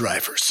buggy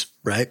drivers,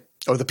 right?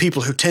 Or the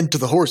people who tend to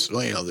the horses?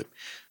 Well, you know,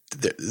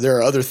 there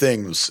are other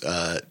things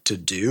to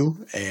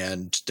do,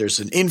 and there's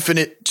an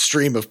infinite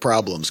stream of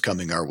problems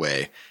coming our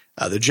way.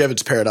 The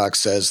Jevons paradox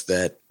says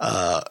that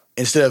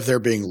instead of there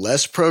being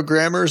less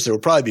programmers, there will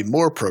probably be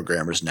more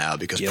programmers now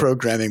because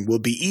programming will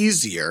be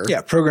easier.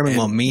 Yeah, programming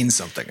will mean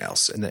something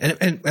else, and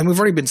we've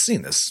already been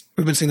seeing this.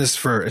 We've been seeing this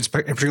for, in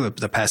particular,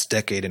 the past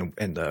decade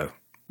in the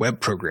web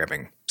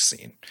programming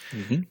scene,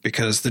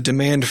 because the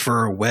demand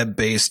for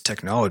web-based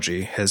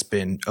technology has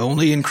been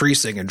only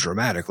increasing and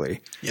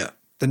dramatically. Yeah.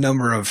 The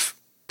number of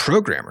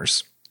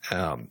programmers,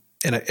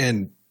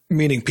 and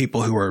meaning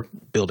people who are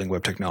building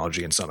web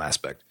technology in some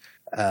aspect,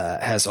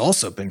 has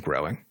also been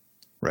growing,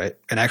 right?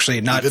 And actually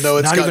not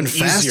even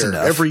fast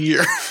enough every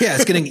year. Yeah,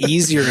 it's getting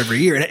easier every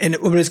year,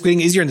 but it's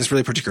getting easier in this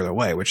really particular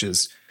way, which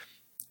is,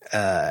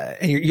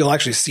 and you'll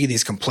actually see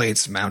these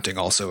complaints mounting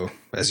also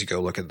as you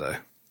go look at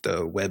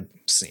the web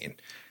scene,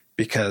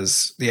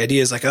 because the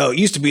idea is like, oh, it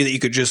used to be that you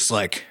could just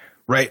like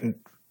write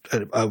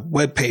a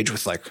web page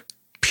with like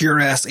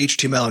pure ass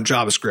HTML and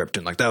JavaScript,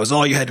 and like that was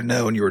all you had to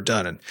know and you were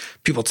done. And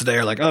people today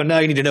are like, oh, now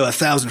you need to know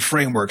 1,000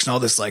 frameworks and all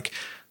this like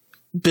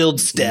build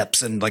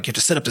steps and like you have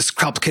to set up this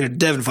complicated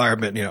dev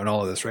environment, and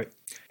all of this, right?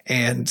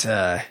 And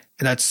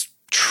that's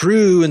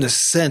true in the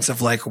sense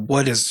of like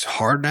what is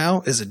hard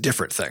now is a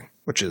different thing,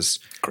 which is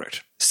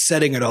Correct.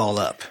 setting it all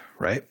up,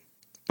 right?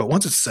 But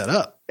once it's set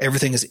up,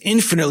 everything is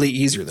infinitely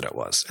easier than it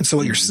was. And so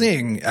what you're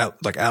seeing out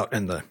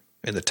in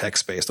the tech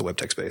space, the web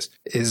tech space,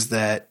 is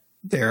that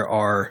there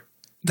are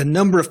the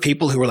number of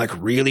people who are like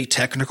really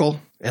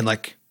technical and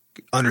like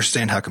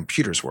understand how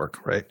computers work,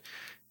 right?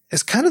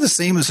 It's kind of the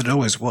same as it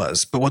always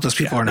was. But what those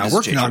people are now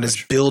working on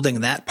is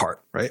building that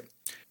part, right?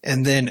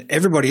 And then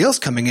everybody else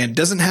coming in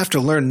doesn't have to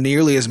learn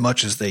nearly as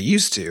much as they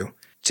used to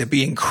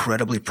be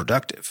incredibly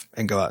productive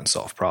and go out and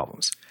solve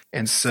problems.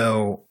 And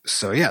so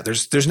yeah,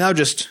 there's now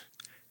just,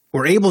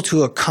 we're able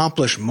to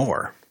accomplish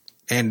more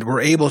and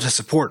we're able to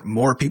support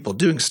more people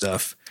doing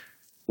stuff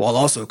while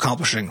also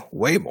accomplishing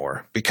way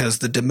more because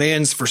the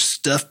demands for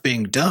stuff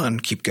being done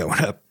keep going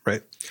up,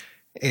 right?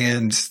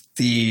 And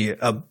the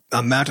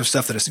amount of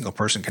stuff that a single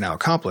person can now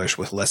accomplish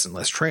with less and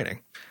less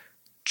training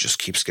just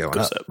keeps going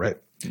up, right?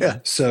 Yeah.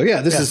 So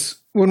yeah, this is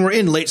when we're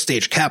in late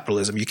stage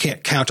capitalism, you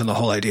can't count on the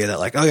whole idea that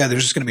like, oh yeah,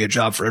 there's just going to be a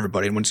job for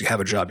everybody. And once you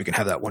have a job, you can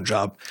have that one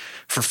job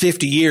for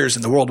 50 years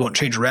and the world won't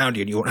change around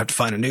you and you won't have to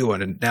find a new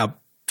one and now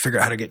figure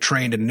out how to get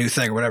trained in a new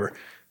thing or whatever,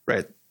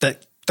 right?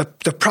 That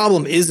the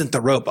problem isn't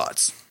the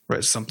robots, right?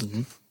 It's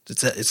something,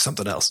 it's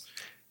something else.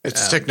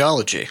 It's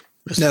technology.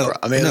 No,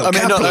 I mean,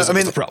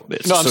 the problem.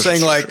 No, I'm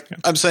saying like,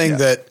 I'm saying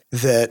that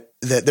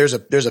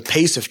there's a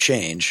pace of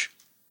change,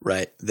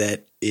 right?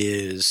 That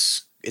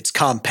is, it's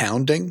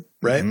compounding,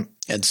 right? Mm-hmm.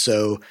 And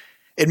so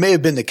it may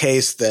have been the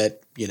case that,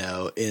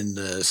 in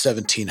the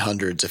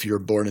 1700s, if you were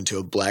born into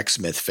a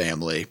blacksmith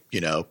family,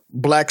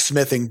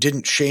 blacksmithing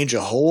didn't change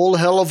a whole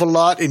hell of a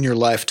lot in your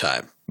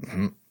lifetime,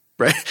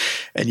 right?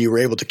 And you were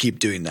able to keep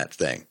doing that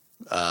thing.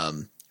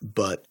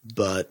 But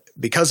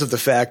because of the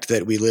fact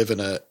that we live in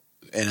a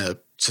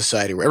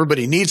society where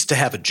everybody needs to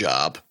have a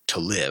job to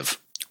live,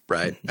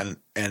 right?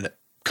 And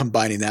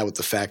combining that with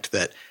the fact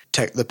that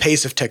the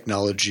pace of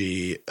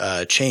technology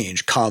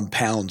change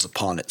compounds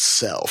upon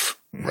itself,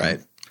 right?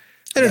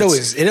 And it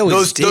always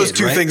those did, those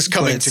two right? things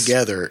coming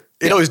together.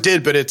 It always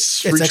did, but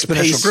it's reached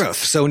exponential growth.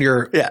 So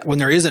when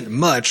there isn't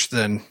much,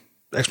 then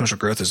exponential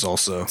growth is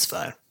also It's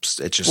fine. It's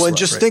just well. And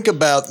just think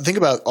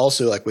about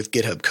also like with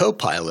GitHub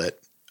Copilot.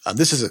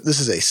 This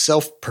is a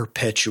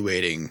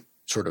self-perpetuating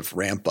sort of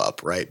ramp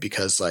up, right?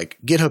 Because like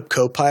GitHub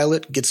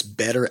Copilot gets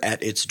better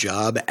at its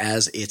job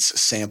as its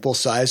sample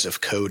size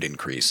of code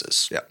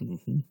increases. Yeah.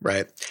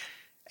 Right.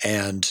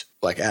 And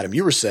like Adam,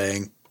 you were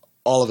saying,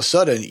 all of a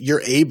sudden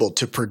you're able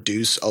to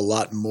produce a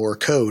lot more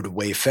code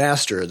way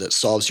faster that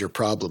solves your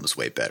problems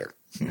way better.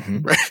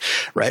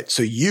 Right.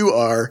 So you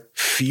are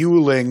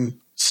fueling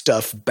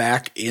stuff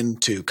back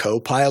into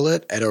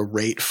Copilot at a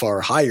rate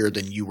far higher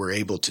than you were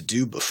able to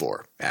do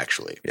before,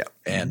 actually. Yeah.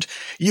 And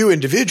you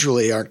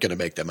individually aren't going to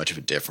make that much of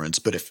a difference.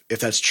 But if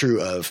that's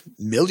true of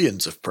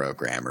millions of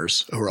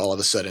programmers who are all of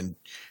a sudden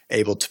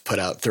able to put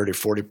out 30,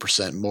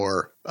 40%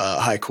 more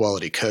high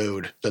quality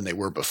code than they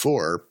were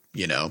before,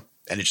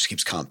 and it just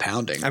keeps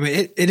compounding. I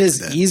mean, it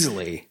is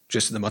easily,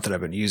 just in the month that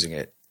I've been using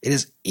it, it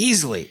has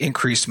easily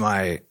increased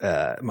my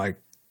my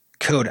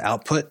code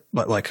output,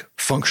 but like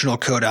functional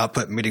code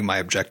output meeting my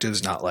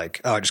objectives, not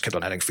like, oh, I just kept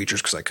on adding features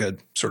because I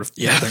could sort of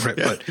thing, right?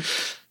 Yeah.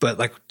 But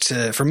like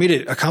for me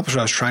to accomplish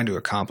what I was trying to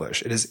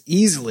accomplish, it has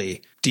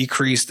easily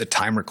decreased the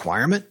time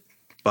requirement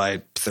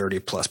by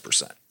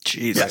 30+%.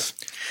 Jesus.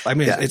 I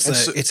mean,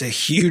 it's a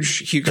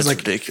huge, That's like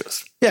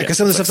ridiculous. Yeah, because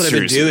some of the stuff that I've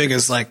been doing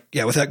is like,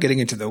 without getting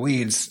into the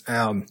weeds,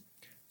 I'm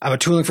a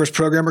tooling first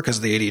programmer because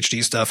of the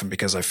ADHD stuff and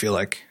because I feel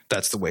like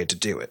that's the way to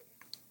do it.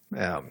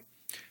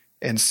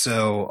 And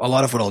so a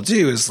lot of what I'll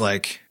do is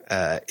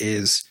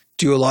is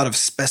do a lot of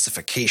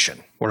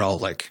specification where I'll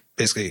like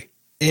basically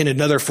in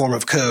another form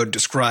of code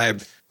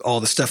describe all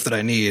the stuff that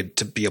I need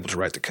to be able to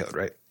write the code,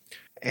 right?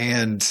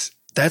 And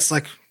that's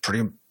like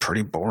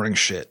pretty boring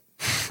shit,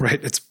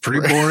 right? It's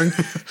pretty boring.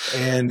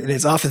 and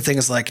it's often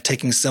things like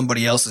taking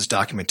somebody else's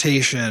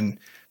documentation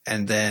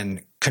and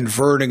then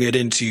converting it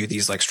into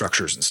these like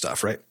structures and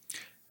stuff, right?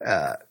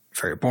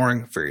 Very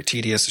boring, very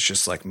tedious. It's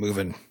just like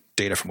moving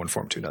data from one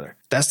form to another.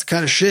 That's the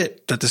kind of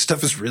shit that this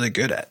stuff is really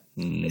good at.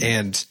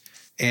 And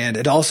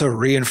it also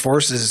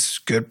reinforces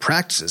good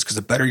practices because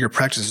the better your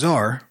practices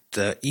are,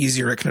 the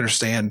easier it can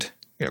understand,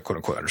 quote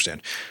unquote,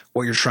 understand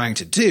what you're trying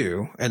to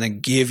do and then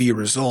give you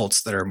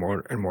results that are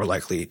more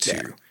likely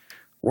to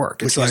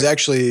work. Which is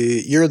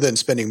actually, you're able to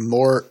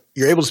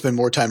spend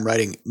more time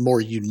writing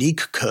more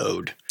unique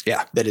code.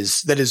 Yeah. That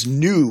is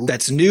new.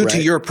 That's new to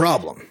your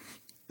problem.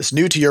 It's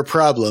new to your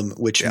problem,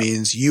 which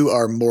means you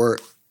are more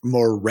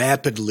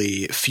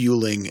rapidly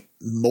fueling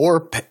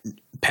more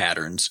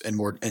patterns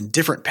and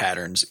different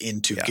patterns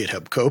into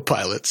GitHub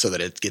Copilot so that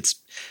it gets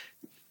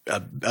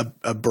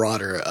a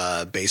broader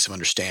base of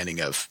understanding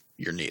of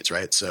your needs,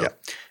 right? So,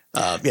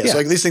 so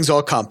like these things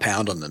all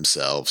compound on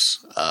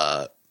themselves.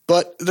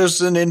 But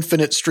there's an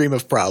infinite stream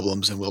of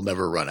problems, and we'll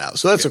never run out.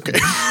 So that's okay.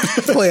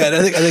 Well, yeah,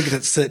 I think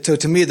that's so.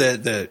 To me,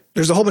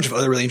 there's a whole bunch of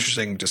other really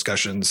interesting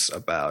discussions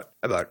about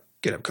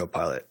GitHub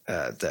Copilot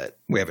that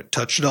we haven't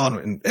touched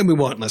on, and we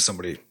won't unless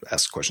somebody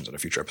asks questions in a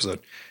future episode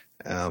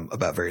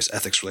about various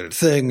ethics related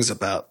things,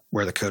 about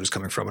where the code is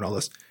coming from, and all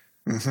this.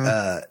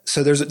 Mm-hmm.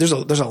 So there's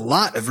a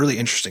lot of really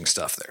interesting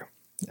stuff there.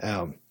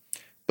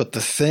 But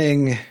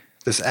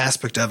this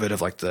aspect of it,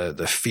 of like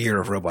the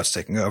fear of robots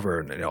taking over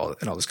and all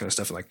this kind of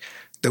stuff, and like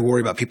the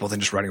worry about people then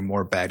just writing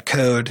more bad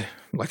code,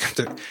 like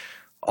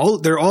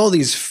there are all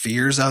these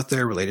fears out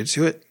there related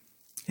to it,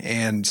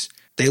 and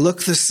they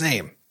look the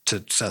same.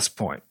 To Seth's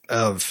point,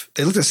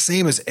 they look the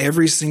same as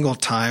every single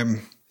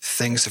time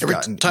things have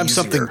gotten easier.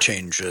 Something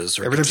changes.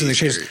 Every time something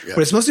changes, yeah.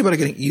 But it's mostly about it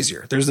getting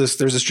easier. There's this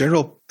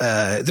general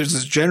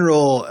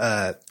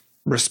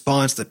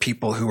response that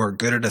people who are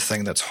good at a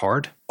thing that's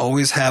hard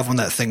always have when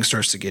that thing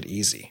starts to get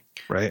easy,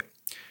 right?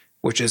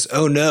 Which is,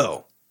 oh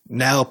no,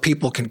 now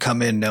people can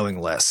come in knowing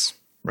less,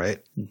 right?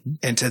 Mm-hmm.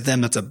 And to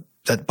them,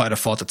 that by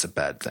default, that's a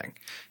bad thing.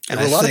 And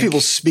a lot of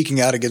people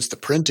speaking out against the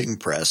printing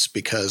press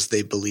because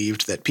they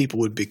believed that people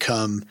would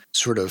become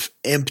sort of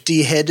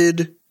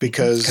empty-headed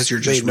because you're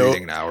just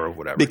reading now or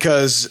whatever.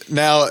 Because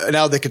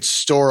now they could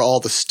store all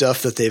the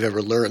stuff that they've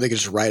ever learned. They could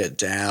just write it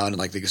down, and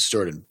like they could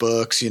store it in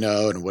books,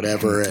 and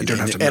whatever. You don't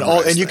have to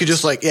memorize things. You could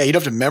just you don't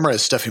have to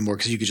memorize stuff anymore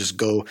because you could just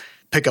go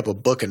pick up a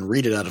book and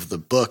read it out of the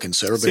book. And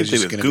so everybody's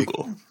just going to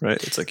Google,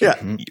 right? It's like you're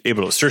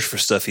able to search for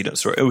stuff you don't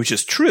store, which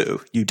is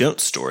true. You don't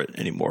store it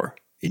anymore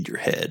in your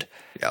head,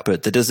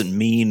 but that doesn't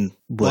mean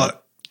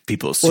what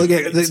people assume. Well,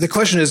 again, the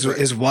question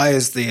is why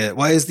is the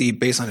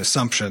baseline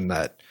assumption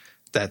that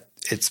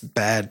it's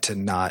bad to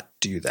not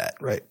do that,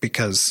 right?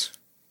 Because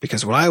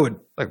what I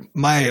would like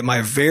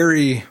my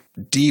very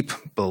deep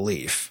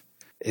belief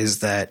is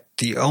that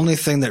the only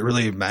thing that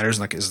really matters,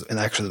 and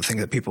actually the thing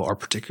that people are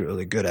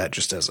particularly good at,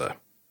 just as a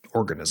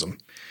organism,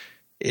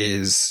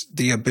 is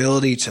the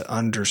ability to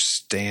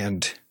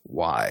understand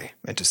why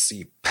and to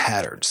see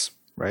patterns,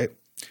 right?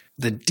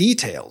 The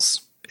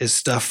details is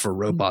stuff for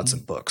robots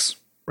and books,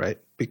 right?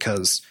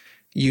 Because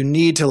you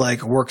need to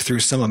work through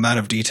some amount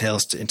of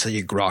details until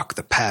you grok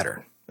the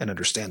pattern and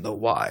understand the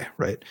why,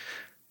 right?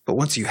 But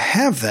once you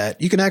have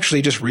that, you can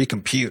actually just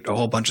recompute a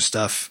whole bunch of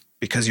stuff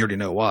because you already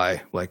know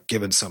why, like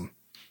given some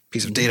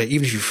piece of data,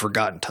 even if you've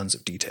forgotten tons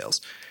of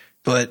details.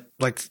 But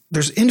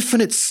there's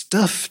infinite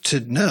stuff to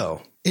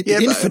know.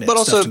 Infinite but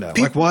also stuff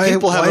to know.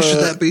 Why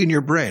should that be in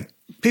your brain?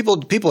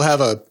 People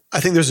have I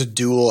think there's a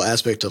dual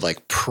aspect of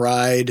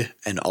pride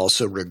and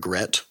also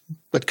regret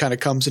that kind of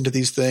comes into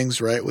these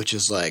things, right? Which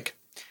is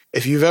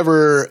if you've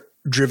ever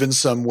driven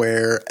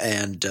somewhere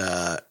and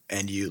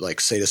you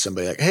say to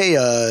somebody hey,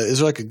 is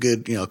there a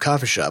good,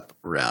 coffee shop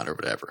around or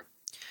whatever?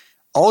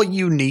 All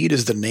you need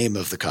is the name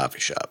of the coffee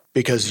shop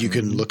because you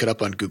can look it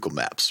up on Google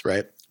Maps,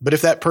 right? But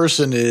if that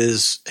person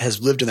has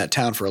lived in that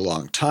town for a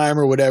long time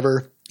or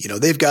whatever,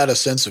 they've got a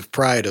sense of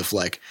pride of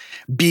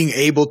being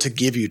able to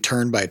give you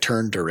turn by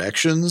turn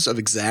directions of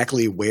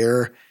exactly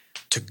where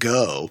to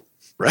go.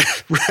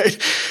 Right. Right.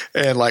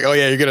 And oh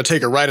yeah, you're going to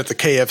take a right at the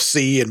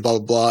KFC and blah,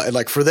 blah, blah.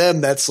 And for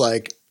them, that's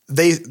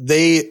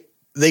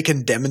they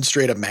can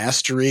demonstrate a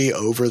mastery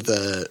over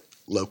the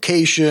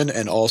location.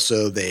 And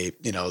also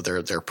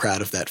they're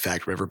proud of that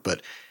fact, whatever.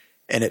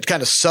 And it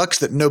kind of sucks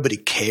that nobody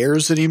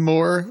cares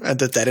anymore and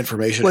that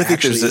information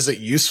actually isn't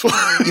useful.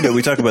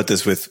 We talk about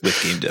this with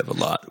game dev a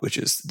lot, which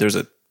is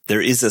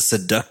there is a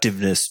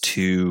seductiveness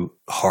to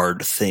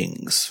hard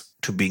things,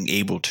 to being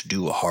able to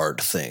do a hard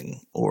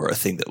thing or a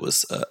thing that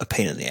was a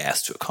pain in the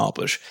ass to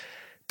accomplish.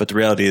 But the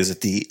reality is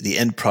that the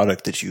end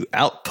product that you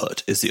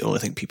output is the only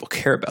thing people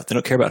care about. They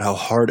don't care about how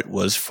hard it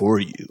was for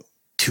you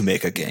to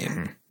make a game.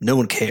 Mm-hmm. No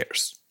one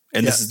cares.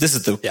 And this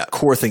is the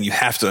core thing you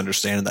have to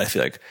understand. And I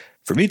feel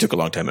for me, it took a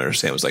long time to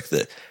understand. It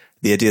was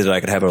the idea that I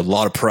could have a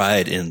lot of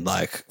pride in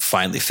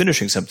finally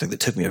finishing something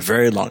that took me a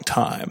very long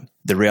time.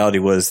 The reality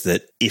was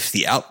that if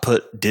the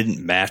output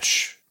didn't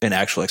match an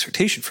actual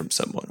expectation from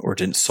someone or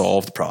didn't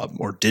solve the problem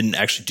or didn't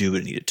actually do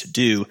what it needed to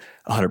do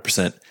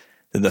 100%,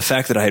 then the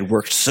fact that I had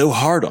worked so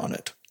hard on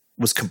it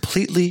was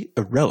completely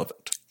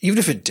irrelevant. Even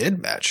if it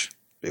did match,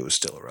 it was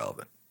still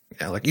irrelevant.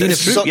 Yeah, even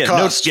if it's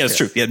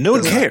true. Yeah, no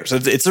one cares.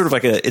 It's sort of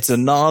it's a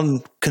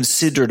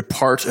non-considered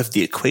part of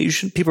the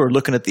equation. People are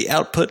looking at the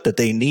output that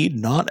they need,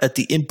 not at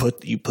the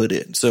input that you put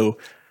in. So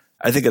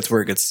I think that's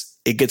where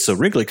it gets so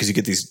wrinkly because you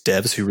get these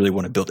devs who really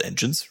want to build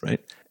engines, right?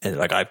 And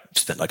I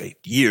spent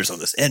years on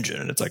this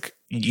engine, and it's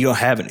you don't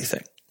have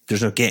anything.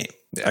 There's no game.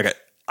 Yeah.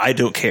 I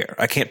don't care.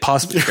 I can't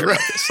possibly care about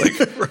this.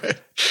 Right.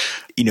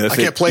 If I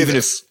can't play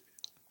this.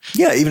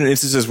 Even in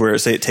instances where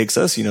say it takes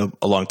us,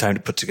 a long time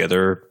to put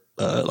together.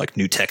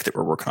 New tech that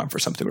we're working on for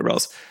something or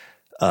else.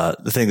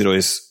 The thing that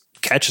always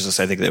catches us,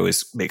 I think that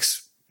always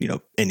makes,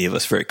 any of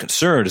us very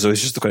concerned is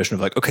always just the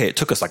question of okay, it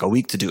took us a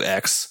week to do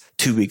X,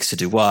 2 weeks to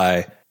do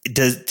Y.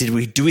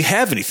 Do we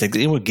have anything that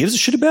anyone gives a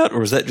shit about?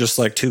 Or is that just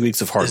 2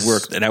 weeks of hard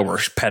work that now we're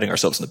patting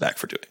ourselves in the back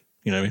for doing?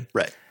 You know what I mean?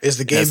 Right. Is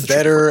the game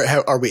better?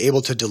 Are we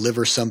able to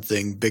deliver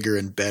something bigger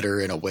and better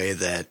in a way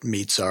that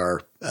meets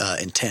our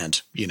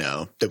intent,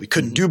 that we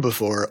couldn't do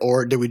before?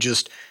 Or did we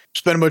just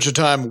spend a bunch of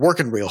time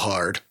working real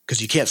hard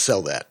because you can't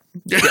sell that,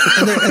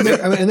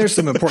 And there's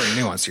some important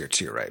nuance here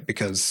too, right?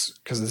 Because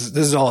this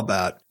is all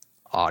about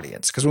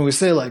audience. Because when we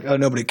say like, oh,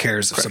 nobody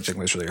cares if something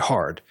was really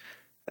hard,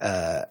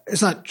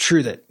 it's not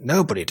true that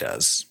nobody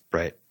does,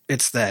 right?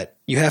 It's that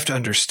you have to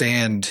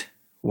understand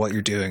what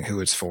you're doing,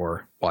 who it's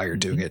for, why you're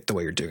doing it, the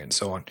way you're doing it, and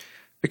so on.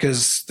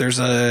 Because there's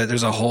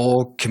a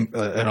whole and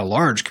a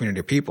large community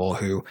of people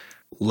who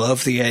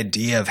love the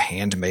idea of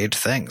handmade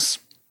things,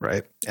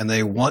 right? And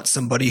they want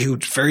somebody who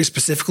very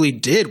specifically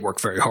did work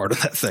very hard on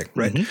that thing,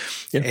 right?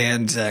 Mm-hmm. Yeah.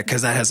 And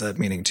because that has a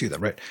meaning to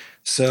them, right?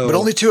 So, but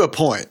only to a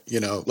point,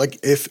 like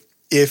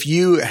if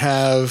you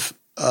have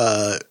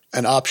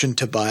an option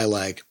to buy,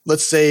 like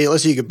let's say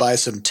you could buy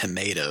some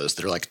tomatoes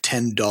that are like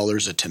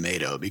 $10 a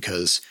tomato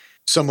because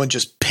someone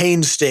just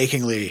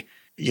painstakingly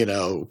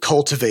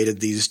cultivated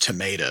these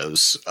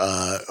tomatoes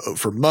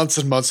for months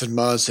and months and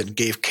months and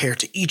gave care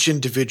to each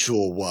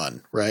individual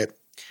one, right?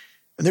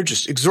 And they're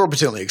just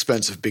exorbitantly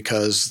expensive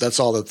because that's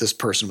all that this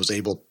person was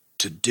able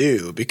to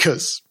do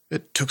because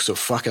it took so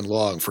fucking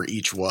long for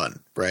each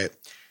one, right?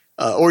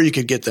 Or you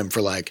could get them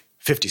for like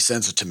 50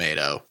 cents a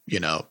tomato,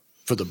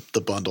 for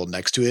the bundle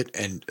next to it,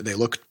 and they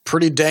look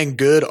pretty dang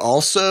good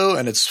also,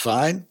 and it's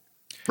fine,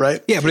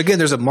 right? Yeah, but again,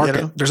 there's a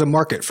market. There's a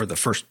market for the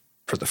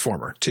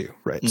former too,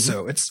 right? Mm-hmm.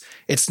 So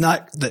it's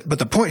not. But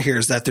the point here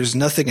is that there's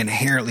nothing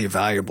inherently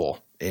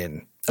valuable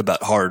in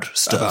about hard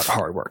stuff, about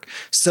hard work.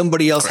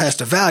 Somebody else has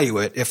to value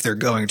it if they're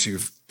going to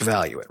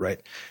value it, right?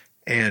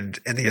 And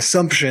the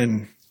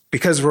assumption,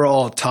 because we're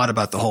all taught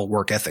about the whole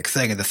work ethic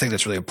thing, and the thing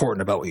that's really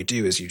important about what you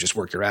do is you just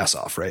work your ass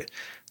off, right?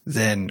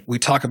 Then we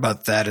talk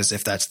about that as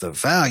if that's the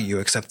value,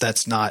 except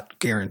that's not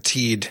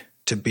guaranteed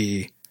to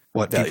be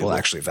what people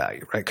actually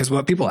value, right? Because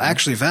what people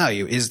actually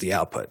value is the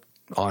output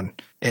on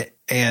it.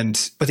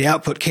 But the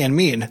output can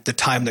mean the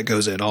time that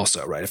goes in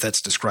also, right? If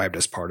that's described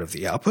as part of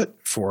the output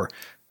for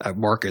a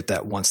market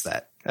that wants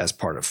that as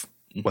part of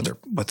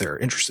what they're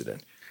interested in.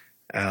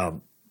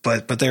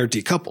 But they're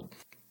decoupled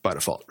by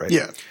default, right?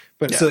 Yeah.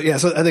 But so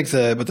I think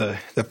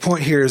the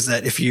point here is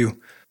that if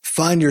you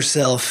find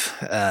yourself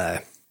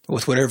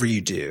with whatever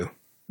you do,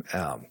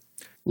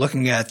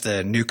 looking at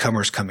the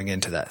newcomers coming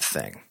into that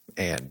thing,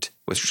 and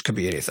which could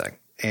be anything,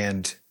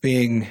 and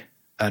being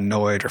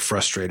annoyed or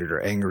frustrated or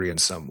angry in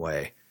some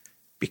way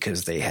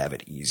because they have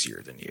it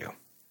easier than you,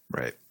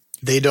 right?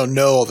 They don't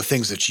know all the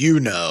things that you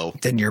know.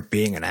 Then you're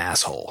being an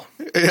asshole.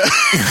 Yeah.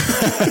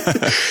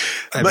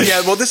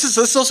 Well, this is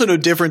also no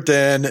different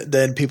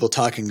than people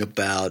talking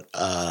about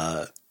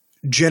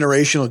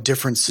generational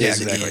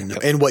differences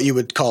in what you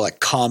would call like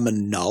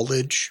common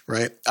knowledge,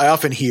 right? I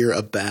often hear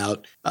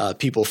about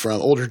people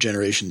from older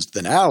generations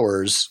than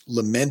ours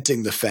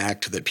lamenting the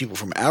fact that people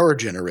from our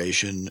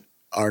generation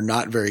are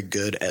not very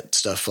good at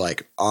stuff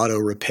like auto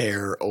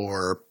repair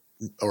or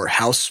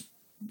house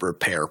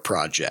repair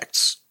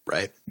projects,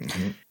 right?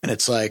 Mm-hmm. And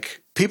it's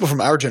like people from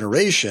our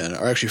generation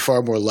are actually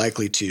far more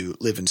likely to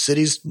live in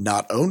cities,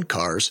 not own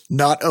cars,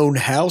 not own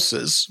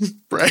houses,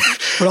 right?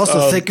 But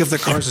also think of the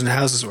cars and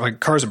houses, like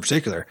cars in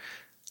particular.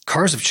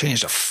 Cars have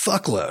changed a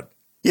fuckload.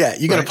 Yeah,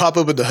 you got to pop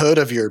open the hood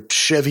of your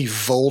Chevy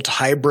Volt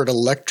hybrid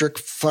electric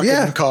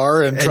fucking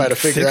car and try to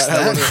figure out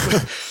how.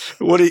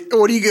 What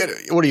do you get?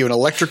 What are you, an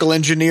electrical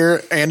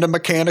engineer and a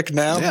mechanic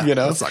now? Yeah,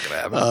 that's not going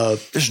to happen.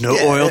 There's no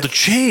oil to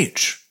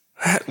change.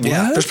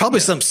 Yeah, there's probably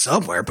some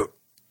somewhere, but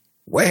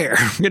where?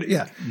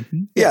 Yeah,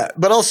 mm-hmm.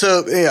 But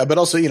also,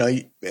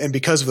 and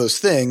because of those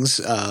things,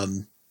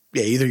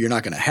 either you're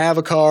not going to have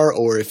a car,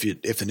 or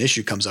if an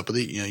issue comes up with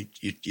it,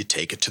 you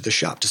take it to the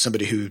shop to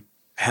somebody who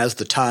has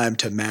the time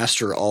to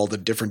master all the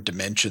different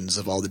dimensions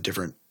of all the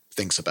different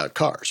things about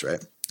cars,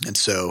 right? And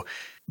so,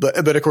 but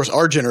of course,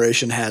 our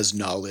generation has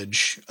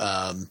knowledge.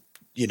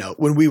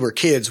 When we were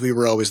kids, we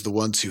were always the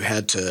ones who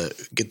had to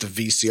get the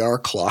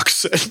VCR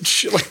clocks and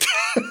shit like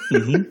that.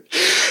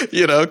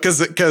 Mm-hmm.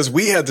 Because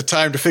we had the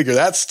time to figure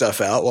that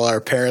stuff out while our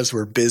parents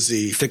were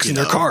busy fixing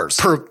their cars,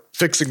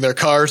 fixing their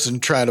cars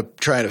and trying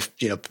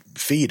to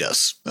feed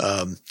us.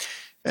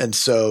 And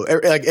so,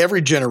 like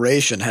every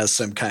generation has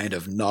some kind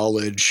of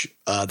knowledge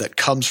that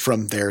comes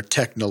from their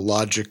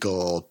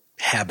technological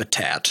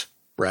habitat,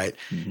 right?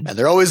 Mm-hmm. And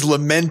they're always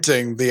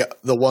lamenting the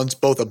ones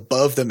both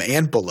above them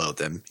and below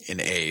them in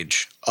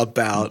age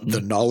about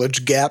the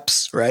knowledge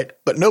gaps, right?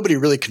 But nobody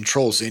really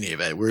controls any of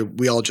it.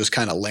 We all just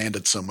kind of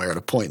landed somewhere at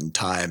a point in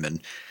time,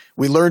 and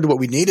we learned what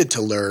we needed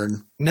to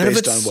learn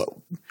based on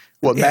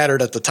what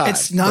mattered at the time.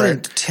 It's not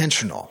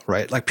intentional,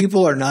 right? Like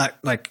people are not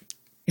like.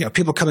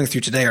 People coming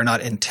through today are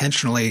not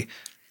intentionally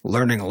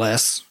learning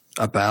less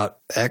about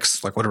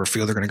X, like whatever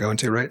field they're going to go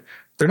into, right?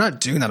 They're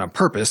not doing that on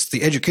purpose.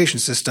 The education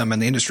system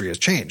and the industry has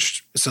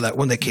changed so that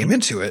when they came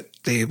into it,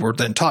 they were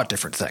then taught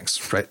different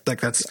things, right?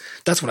 Like that's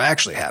what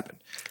actually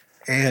happened.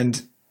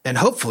 And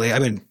hopefully, I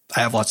mean, I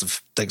have lots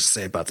of things to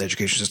say about the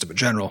education system in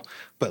general,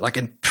 but like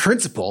in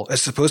principle,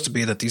 it's supposed to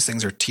be that these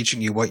things are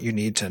teaching you what you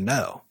need to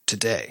know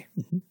today,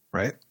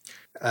 right?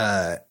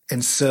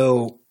 And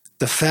so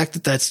the fact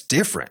that that's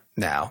different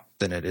now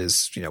than it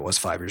is, was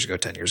 5 years ago,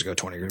 10 years ago,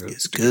 20 years ago,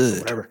 it's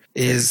good. Whatever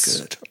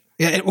is good.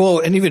 Yeah.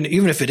 And even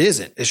if it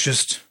isn't, it's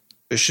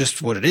It's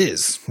just what it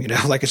is,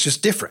 like it's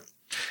just different.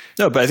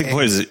 No, but I think the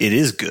point is it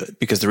is good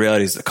because the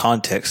reality is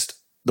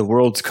the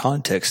world's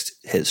context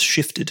has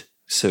shifted.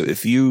 So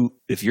if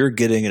you're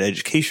getting an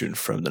education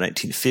from the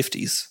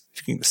 1950s, if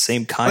you're getting the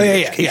same kind of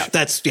education. Yeah,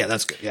 that's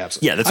good. Yeah,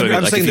 absolutely. Yeah, that's what I mean.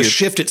 I'm Like saying the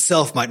shift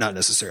itself might not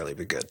necessarily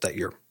be good that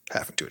you're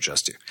having to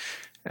adjust to.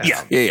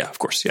 Yeah, of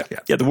course. Yeah.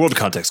 The world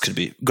context could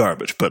be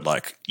garbage, but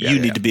you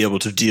need to be able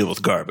to deal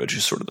with garbage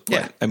is sort of the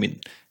point. Yeah. I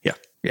mean, yeah.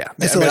 Yeah.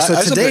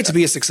 So today, to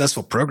be a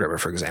successful programmer,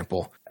 for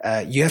example,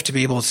 you have to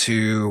be able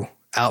to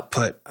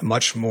output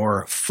much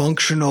more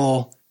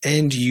functional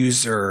end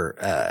user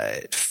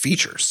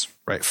features,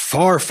 right?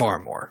 Far, far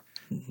more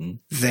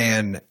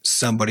than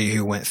somebody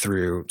who went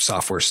through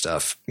software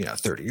stuff,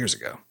 30 years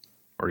ago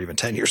or even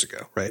 10 years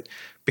ago, right?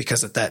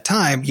 Because at that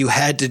time, you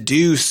had to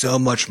do so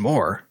much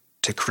more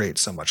to create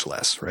so much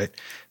less, right?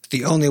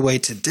 The only way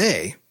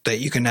today that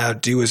you can now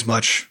do as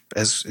much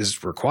as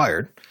is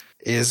required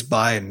is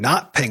by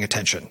not paying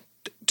attention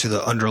to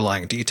the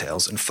underlying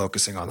details and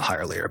focusing on the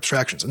higher layer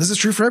abstractions. And this is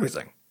true for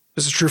everything.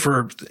 This is true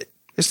for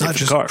it's not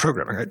just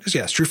programming, right?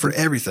 Yeah, it's true for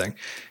everything.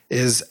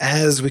 Is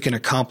as we can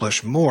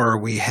accomplish more,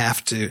 we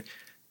have to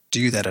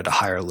do that at a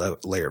higher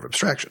layer of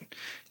abstraction.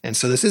 And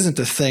so this isn't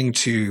a thing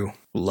to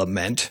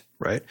lament,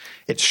 right?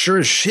 It sure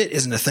as shit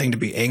isn't a thing to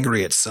be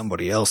angry at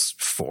somebody else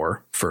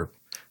for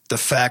the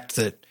fact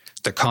that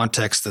the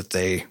context that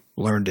they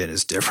learned in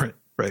is different,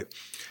 right?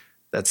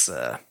 That's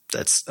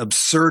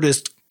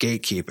absurdist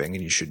gatekeeping,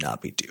 and you should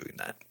not be doing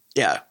that.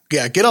 Yeah,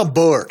 get on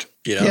board.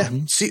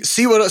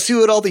 See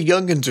what all the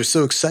youngins are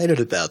so excited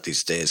about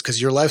these days,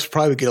 because your life would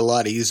probably get a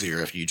lot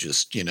easier if you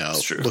just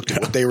looked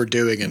at what they were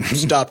doing and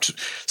stopped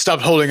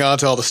holding on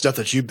to all the stuff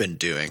that you've been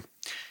doing.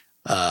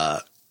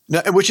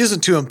 Which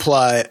isn't to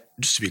imply,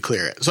 just to be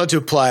clear, it's not to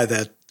imply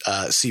that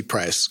C.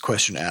 Price,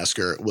 question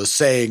asker, was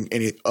saying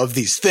any of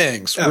these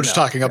things. We're just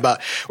talking about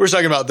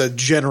the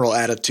general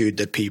attitude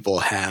that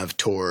people have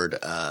toward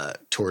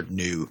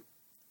new.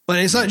 But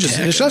it's not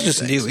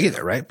just new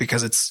either, right?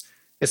 Because it's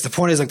the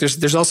point is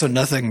there's also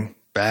nothing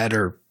bad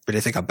or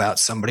anything about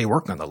somebody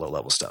working on the low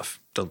level stuff,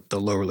 the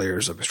lower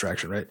layers of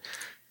abstraction, right?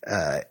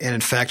 And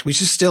in fact, we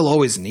just still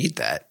always need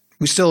that.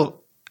 We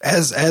still,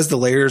 as the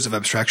layers of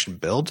abstraction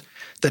build,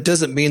 that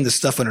doesn't mean the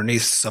stuff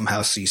underneath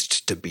somehow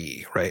ceased to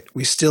be, right?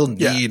 We still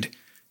need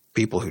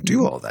people who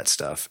do all that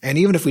stuff. And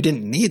even if we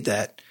didn't need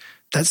that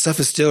stuff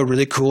is still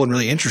really cool and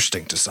really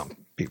interesting to some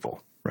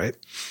people, right?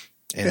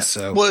 And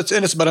so,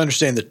 it's about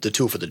understanding the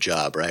tool for the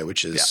job, right?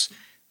 Which is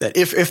that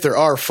if there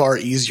are far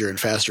easier and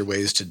faster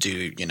ways to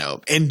do,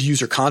 end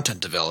user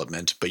content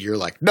development, but you're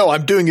like, no,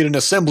 I'm doing it in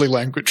assembly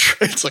language.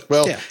 It's like,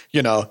 well,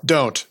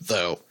 don't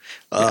though.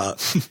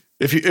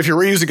 If you're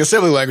reusing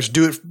assembly language,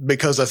 do it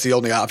because that's the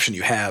only option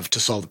you have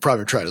to solve the problem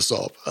you're trying to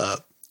solve. All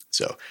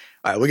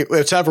right, we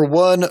have time for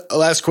one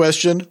last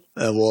question.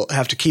 We'll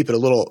have to keep it a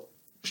little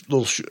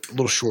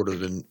shorter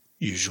than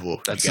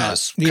usual. That's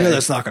guys. Not.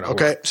 That's not going to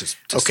work. Okay. Just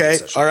okay.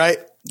 All right.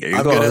 Yeah,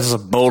 you go. This is a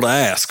bold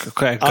ask.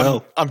 Okay,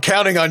 go. I'm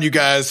counting on you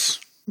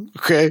guys.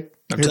 Okay.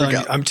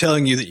 I'm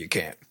telling you that you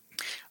can't.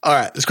 All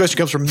right. This question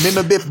comes from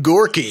Mimabip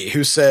Gorky,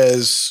 who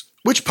says,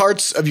 which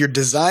parts of your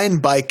Design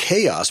by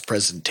Chaos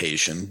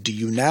presentation do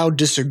you now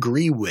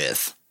disagree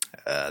with?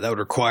 That would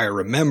require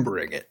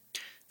remembering it.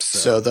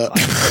 So the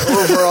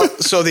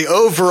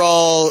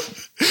overall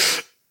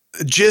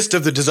gist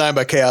of the Design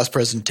by Chaos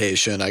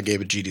presentation I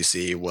gave at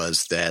GDC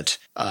was that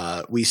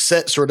we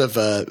set sort of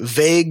a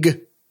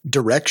vague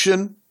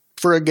direction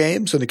for a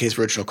game. So in the case of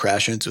Original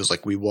Crashlands, it was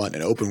like we want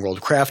an open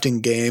world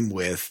crafting game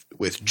with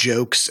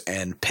jokes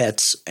and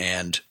pets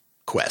and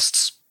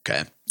quests.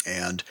 Okay.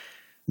 And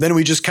then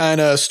we just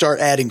kind of start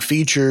adding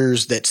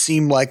features that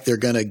seem like they're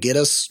going to get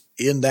us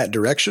in that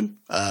direction.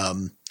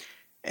 We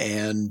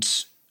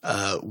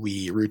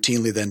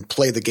routinely then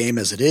play the game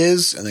as it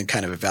is and then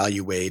kind of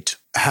evaluate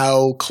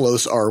how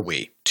close are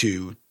we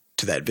to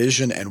that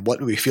vision and what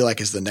do we feel like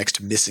is the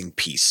next missing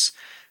piece.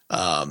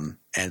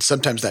 And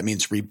sometimes that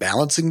means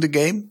rebalancing the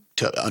game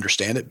to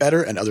understand it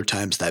better. And other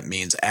times that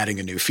means adding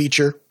a new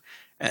feature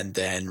and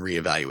then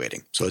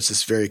reevaluating. So it's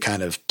this very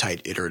kind of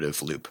tight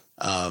iterative loop.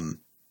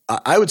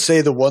 I would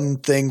say the one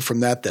thing from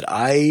that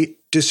I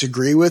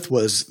disagree with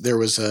was there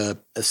was a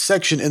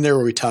section in there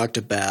where we talked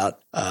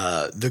about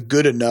the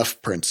good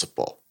enough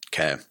principle.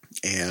 Okay.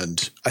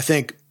 And I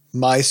think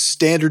my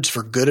standards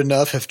for good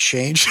enough have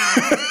changed.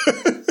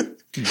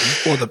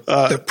 Well,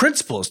 the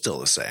principle is still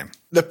the same.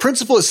 The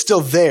principle is still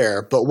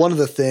there, but one of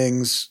the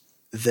things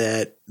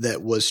that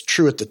was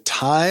true at the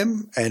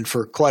time and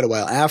for quite a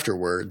while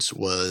afterwards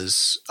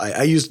was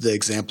I used the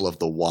example of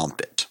the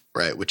Wompit,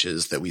 right? Which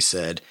is that we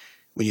said,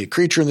 when you need a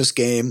creature in this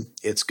game,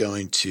 it's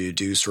going to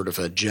do sort of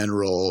a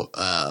general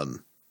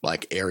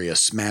area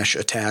smash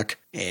attack,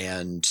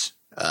 and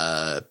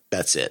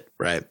that's it,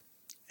 right?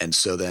 And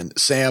so then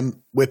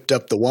Sam whipped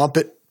up the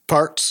Wompit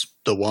parts,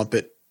 the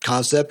Wompit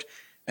concept,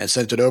 and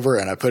sent it over,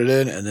 and I put it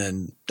in, and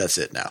then that's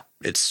it now.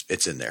 It's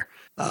in there.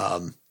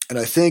 And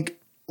I think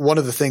one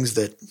of the things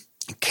that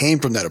came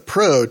from that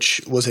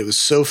approach was it was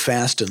so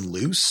fast and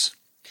loose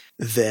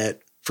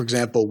that For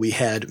example, we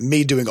had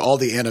me doing all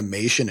the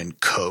animation in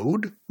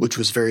code, which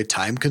was very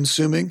time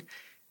consuming.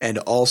 And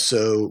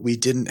also we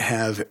didn't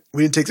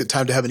take the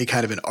time to have any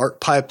kind of an art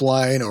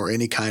pipeline or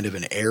any kind of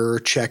an error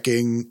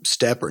checking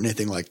step or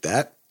anything like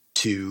that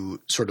to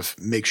sort of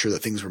make sure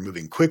that things were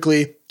moving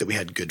quickly, that we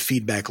had good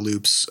feedback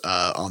loops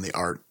on the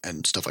art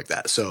and stuff like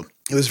that. So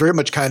it was very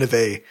much kind of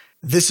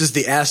this is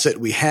the asset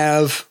we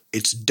have,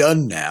 it's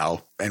done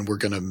now, and we're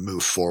going to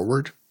move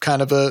forward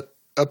kind of a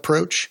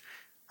approach.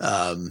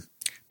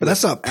 But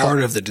that's not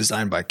part of the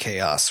design by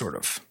chaos sort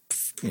of,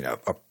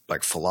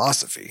 like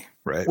philosophy,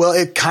 right? Well,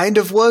 it kind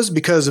of was,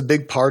 because a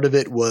big part of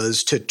it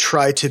was to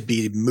try to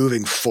be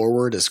moving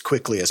forward as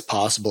quickly as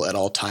possible at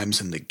all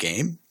times in the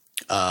game.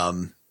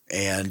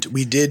 And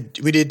we did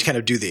kind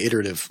of do the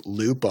iterative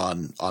loop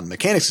on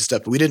mechanics and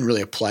stuff, but we didn't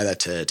really apply that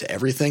to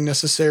everything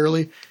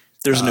necessarily.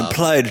 There's an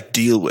implied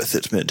deal with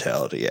it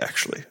mentality,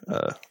 actually,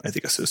 I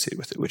think associated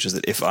with it, which is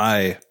that if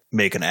I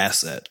make an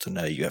asset, then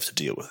now you have to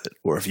deal with it.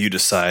 Or if you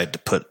decide to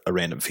put a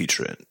random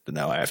feature in, then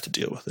now I have to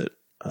deal with it,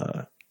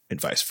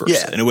 and vice versa.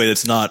 Yeah. In a way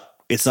that's not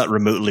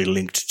remotely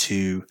linked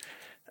to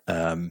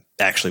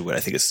actually what I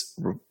think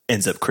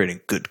ends up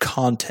creating good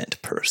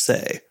content per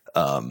se.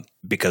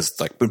 Because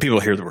like when people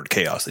hear the word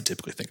chaos, they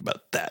typically think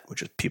about that,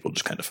 which is people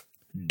just kind of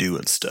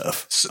doing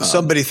stuff.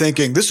 Somebody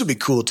thinking this would be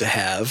cool to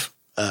have.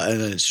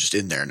 And then it's just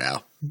in there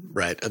now,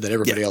 right? And then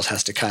everybody else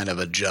has to kind of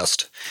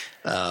adjust.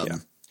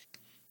 And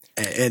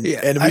we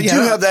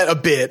do have that a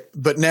bit,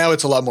 but now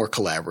it's a lot more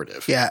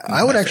collaborative. Yeah,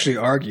 I would actually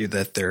argue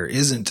that there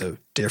isn't a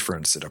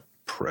difference in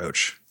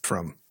approach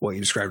from what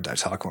you described in that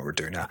talk and what we're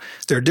doing now.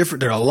 There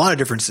are a lot of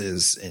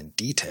differences in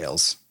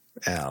details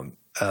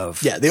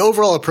the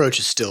overall approach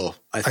is still,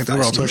 I think the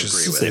overall approach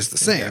is the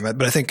same.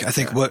 But I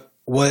think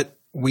what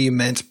we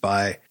meant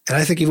by, and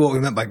I think even what we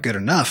meant by good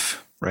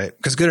enough, right?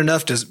 Because good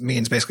enough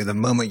means basically the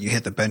moment you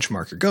hit the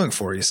benchmark you're going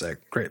for, you say,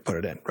 great, put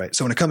it in, right?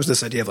 So when it comes to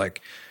this idea of like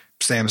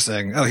Sam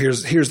saying, oh,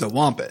 here's the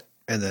Wampet,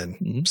 and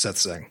then Seth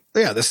saying, oh,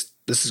 yeah, this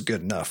is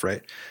good enough,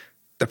 right?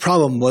 The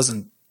problem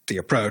wasn't the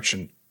approach,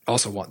 and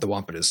also the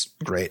Wampet is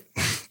great,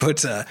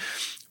 but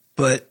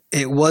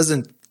it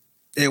wasn't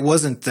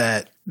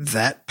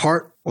that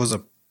part was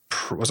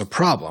a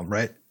problem,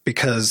 right?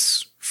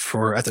 Because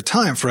at the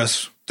time for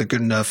us, the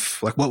good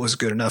enough, like what was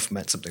good enough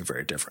meant something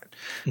very different.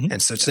 Mm-hmm.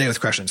 And so today with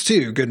Questions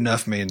 2, good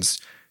enough means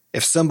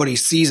if somebody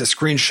sees a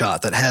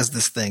screenshot that has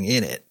this thing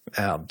in it,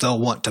 they'll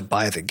want to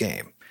buy the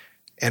game.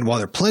 And while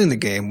they're playing the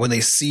game, when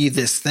they see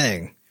this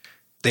thing,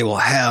 they will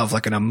have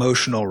like an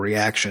emotional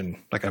reaction,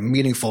 like a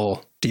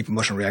meaningful, deep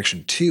emotional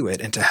reaction to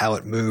it and to how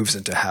it moves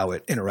and to how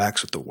it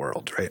interacts with the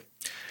world, right?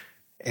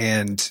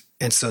 And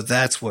so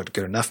that's what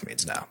good enough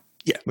means now.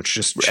 Yeah. Which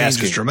just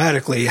changes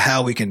dramatically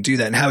how we can do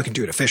that and how we can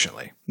do it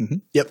efficiently. Mm-hmm.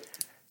 Yep.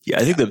 Yeah,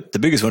 I think the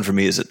biggest one for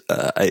me is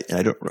that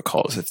I don't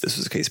recall if this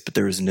was the case, but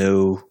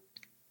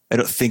I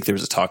don't think there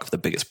was a talk of the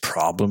biggest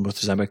problem with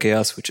Design by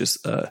Chaos, which is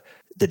the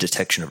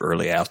detection of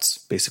early outs,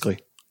 basically,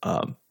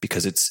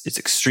 because it's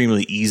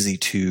extremely easy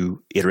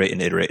to iterate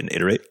and iterate and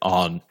iterate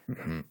on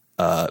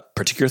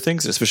particular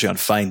things, especially on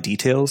fine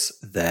details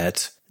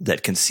that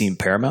can seem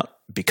paramount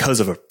because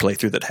of a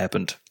playthrough that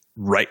happened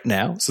right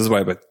now. So this is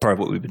why part of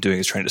what we've been doing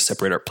is trying to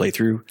separate our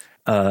playthrough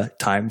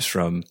times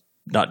from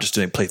not just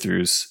doing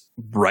playthroughs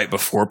right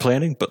before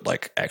planning, but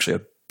like actually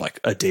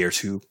a day or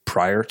two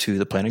prior to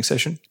the planning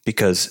session,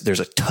 because there's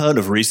a ton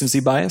of recency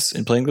bias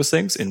in playing those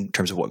things in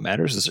terms of what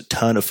matters. There's a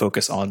ton of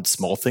focus on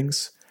small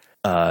things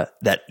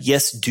that,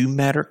 yes, do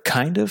matter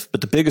kind of,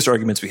 but the biggest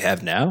arguments we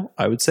have now,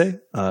 I would say,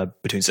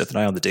 between Seth and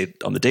I on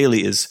the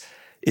daily is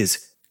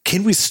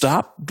can we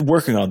stop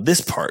working on this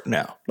part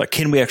now? Like,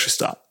 can we actually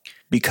stop?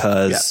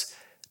 Because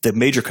the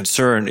major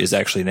concern is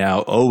actually now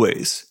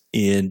always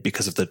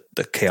because of the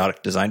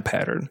chaotic design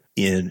pattern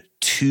in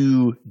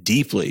too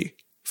deeply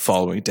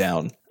following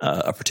down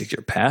a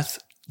particular path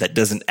that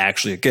doesn't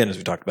actually, again, as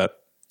we talked about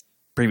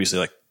previously,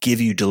 like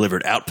give you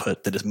delivered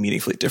output that is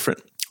meaningfully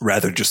different,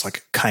 rather just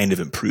like kind of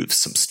improves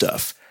some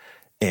stuff.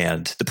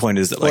 And the point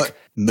is that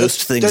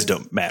most things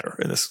don't matter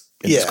in this.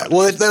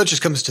 That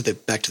just comes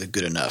back to the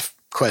good enough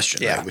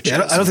question. Yeah, right?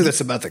 I don't think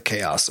that's about the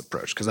chaos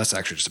approach, because that's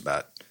actually just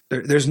about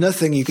there's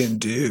nothing you can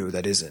do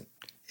that isn't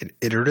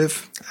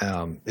iterative.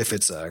 If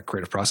it's a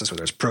creative process,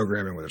 whether it's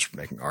programming, whether it's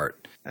making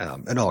art,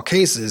 in all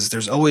cases,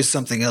 there's always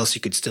something else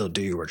you could still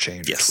do or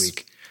change or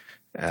tweak.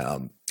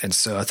 And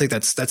so I think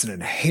that's an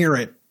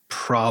inherent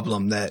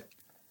problem that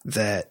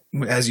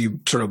as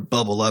you sort of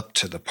bubble up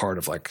to the part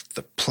of like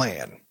the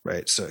plan,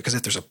 right? So, because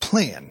if there's a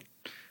plan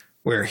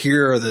where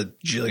here are the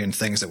jillion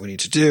things that we need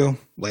to do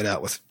laid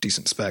out with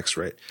decent specs,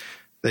 right?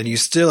 Then you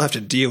still have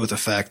to deal with the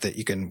fact that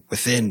you can,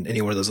 within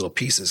any one of those little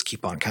pieces,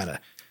 keep on kind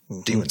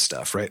of doing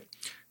stuff, right?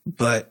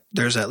 But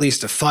there's at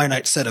least a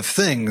finite set of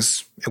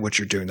things in which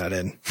you're doing that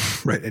in,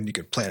 right? And you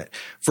can plan it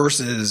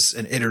versus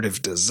an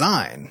iterative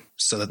design.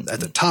 So that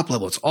at the top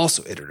level, it's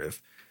also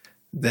iterative.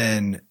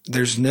 Then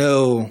there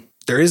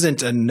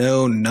isn't a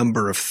known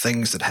number of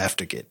things that have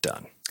to get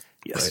done.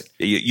 Yes. Right?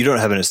 You don't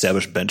have an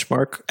established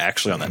benchmark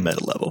actually on that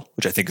meta level,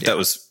 which I think that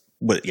was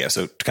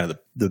So kind of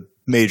the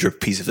major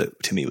piece of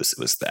it to me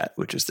was that,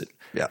 which is that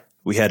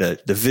we had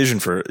the vision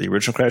for the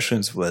original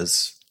Crashlands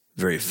was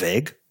very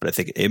vague, but I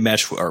think it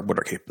matched what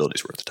our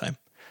capabilities were at the time.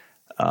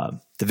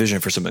 The vision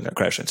for something like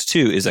Crashlands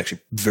 2 is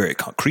actually very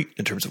concrete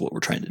in terms of what we're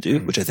trying to do,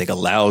 which I think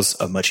allows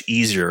a much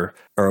easier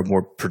or a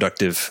more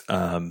productive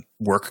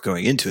work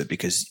going into it,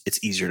 because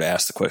it's easier to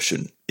ask the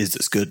question, is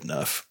this good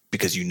enough?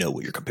 Because you know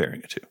what you're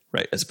comparing it to,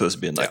 right? As opposed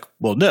to being like,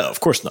 well, no,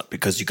 of course not,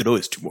 because you could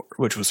always do more,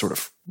 which was sort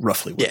of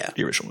roughly what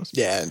the original was.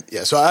 Yeah.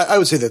 So I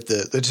would say that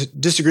the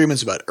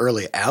disagreements about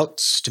early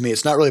outs, to me,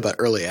 it's not really about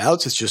early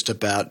outs. It's just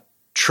about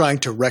trying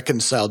to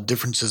reconcile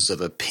differences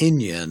of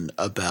opinion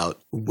about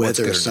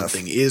whether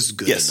something is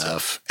good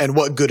enough and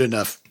what good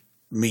enough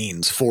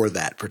means for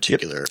that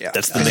particular. Yeah.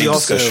 That's the main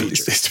discussion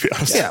these days, to be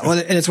honest. Yeah. Well,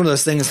 and it's one of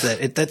those things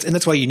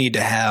that's why you need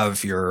to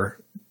have your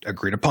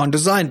agreed upon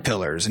design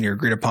pillars and your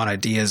agreed upon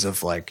ideas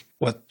of like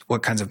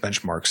what kinds of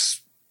benchmarks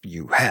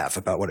you have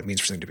about what it means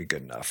for something to be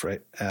good enough,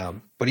 right?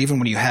 But even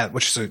when you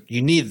have, so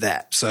you need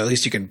that, so at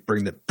least you can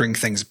bring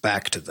things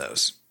back to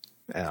those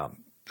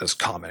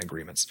common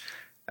agreements.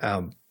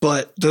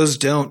 But those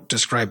don't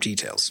describe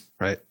details,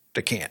 right?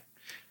 They can't.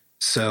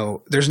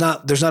 So there's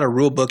not a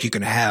rule book you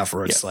can have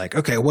where it's like,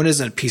 okay, when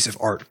is a piece of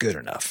art good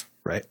enough,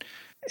 right?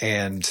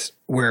 And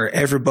where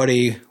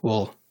everybody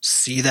will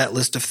see that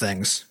list of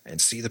things and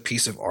see the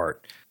piece of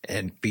art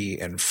and be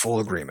in full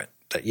agreement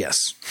that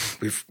yes,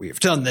 we've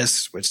done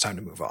this. It's time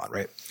to move on,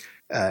 right?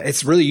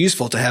 It's really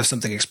useful to have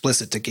something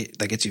explicit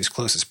that gets you as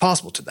close as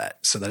possible to that,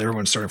 so that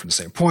everyone's starting from the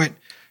same point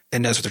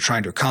and knows what they're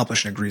trying to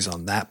accomplish and agrees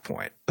on that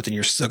point. But then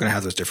you're still going to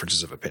have those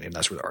differences of opinion.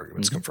 That's where the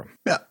arguments come from.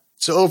 Yeah.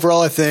 So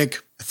overall, I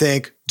think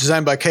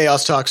Design by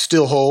Chaos Talk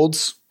still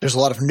holds. There's a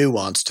lot of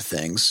nuance to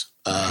things,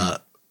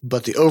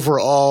 but the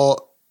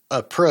overall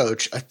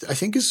approach, I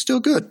think, is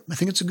still good. I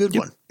think it's a good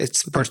one.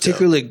 It's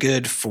particularly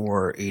good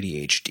for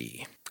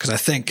ADHD because I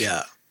think, which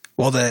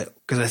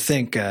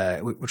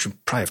we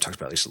probably have talked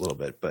about at least a little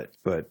bit, but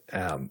with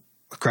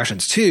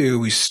Crashlands 2,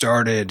 we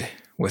started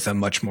with a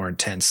much more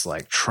intense,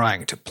 like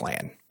trying to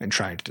plan and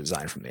trying to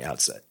design from the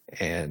outset.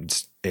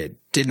 And it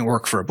didn't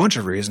work for a bunch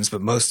of reasons,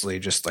 but mostly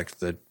just like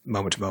the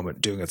moment to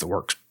moment doing of the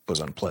work was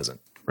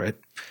unpleasant, right?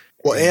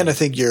 Well, and I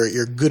think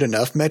your good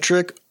enough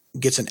metric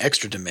gets an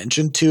extra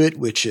dimension to it,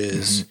 which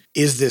is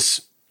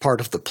this part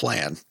of the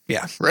plan?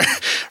 Yeah.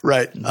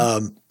 Right.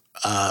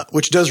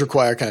 Which does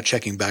require kind of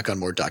checking back on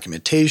more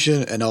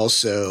documentation, and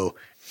also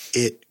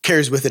it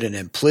carries with it an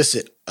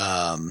implicit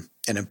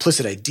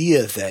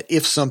idea that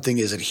if something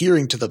is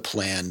adhering to the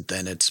plan,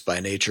 then it's by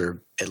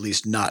nature at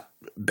least not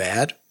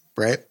bad,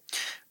 right?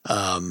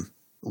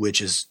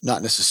 Which is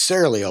not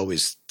necessarily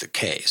always the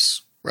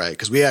case, right?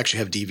 Because we actually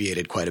have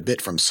deviated quite a bit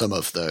from some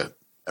of the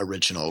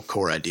original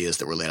core ideas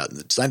that were laid out in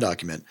the design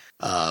document,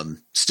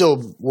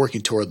 still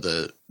working toward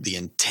the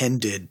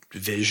intended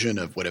vision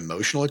of what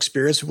emotional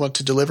experience we want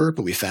to deliver,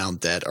 but we found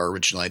that our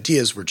original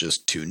ideas were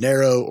just too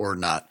narrow or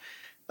not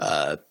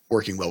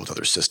working well with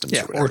other systems.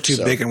 Yeah, or too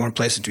big in one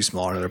place and too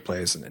small in another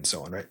place, and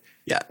so on, right?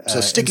 Yeah. So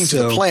sticking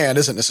to the plan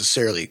isn't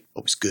necessarily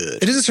always good.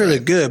 It isn't necessarily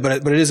good,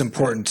 but it is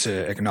important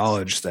to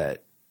acknowledge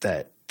that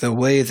the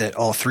way that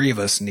all three of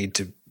us need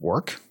to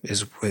work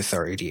is with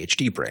our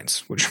ADHD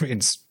brains, which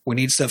means we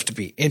need stuff to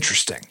be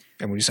interesting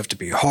and we need stuff to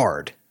be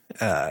hard,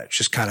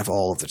 just kind of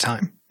all of the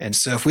time. And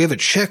so if we have a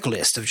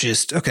checklist of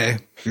just, okay,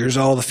 here's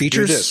all the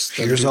features,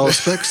 here's all the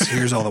specs,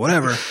 here's all the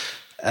whatever,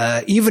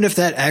 even if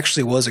that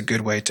actually was a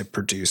good way to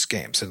produce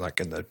games, in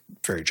the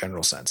very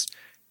general sense,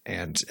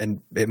 and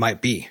it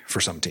might be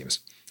for some teams.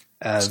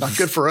 It's not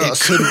good for us.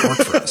 It couldn't work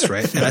for us,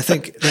 right? And I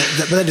think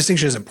that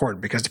distinction is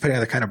important because depending on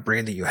the kind of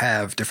brain that you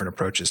have, different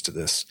approaches to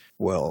this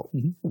will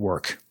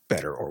work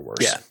better or worse.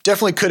 Yeah,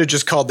 definitely could have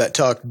just called that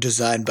talk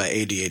 "Designed by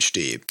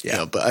ADHD."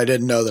 Yeah, but I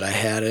didn't know that I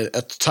had it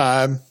at the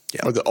time,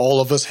 or that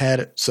all of us had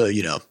it. So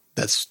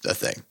that's a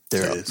thing.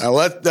 There it is.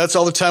 Well, that's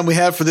all the time we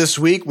have for this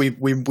week. We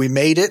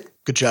made it.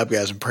 Good job,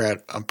 guys. I'm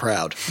proud. I'm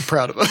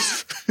proud of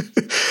us.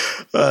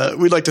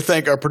 We'd like to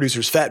thank our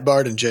producers, Fat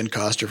Bard and Jen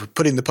Coster, for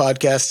putting the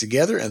podcast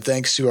together, and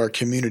thanks to our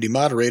community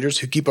moderators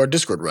who keep our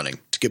Discord running.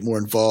 To get more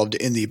involved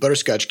in the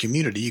Butterscotch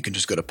community, you can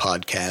just go to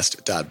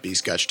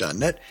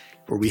podcast.bscotch.net,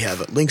 where we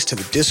have links to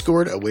the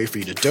Discord, a way for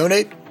you to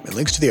donate, and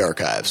links to the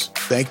archives.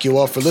 Thank you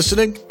all for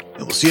listening,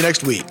 and we'll see you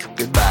next week.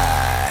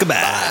 Goodbye.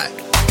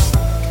 Goodbye.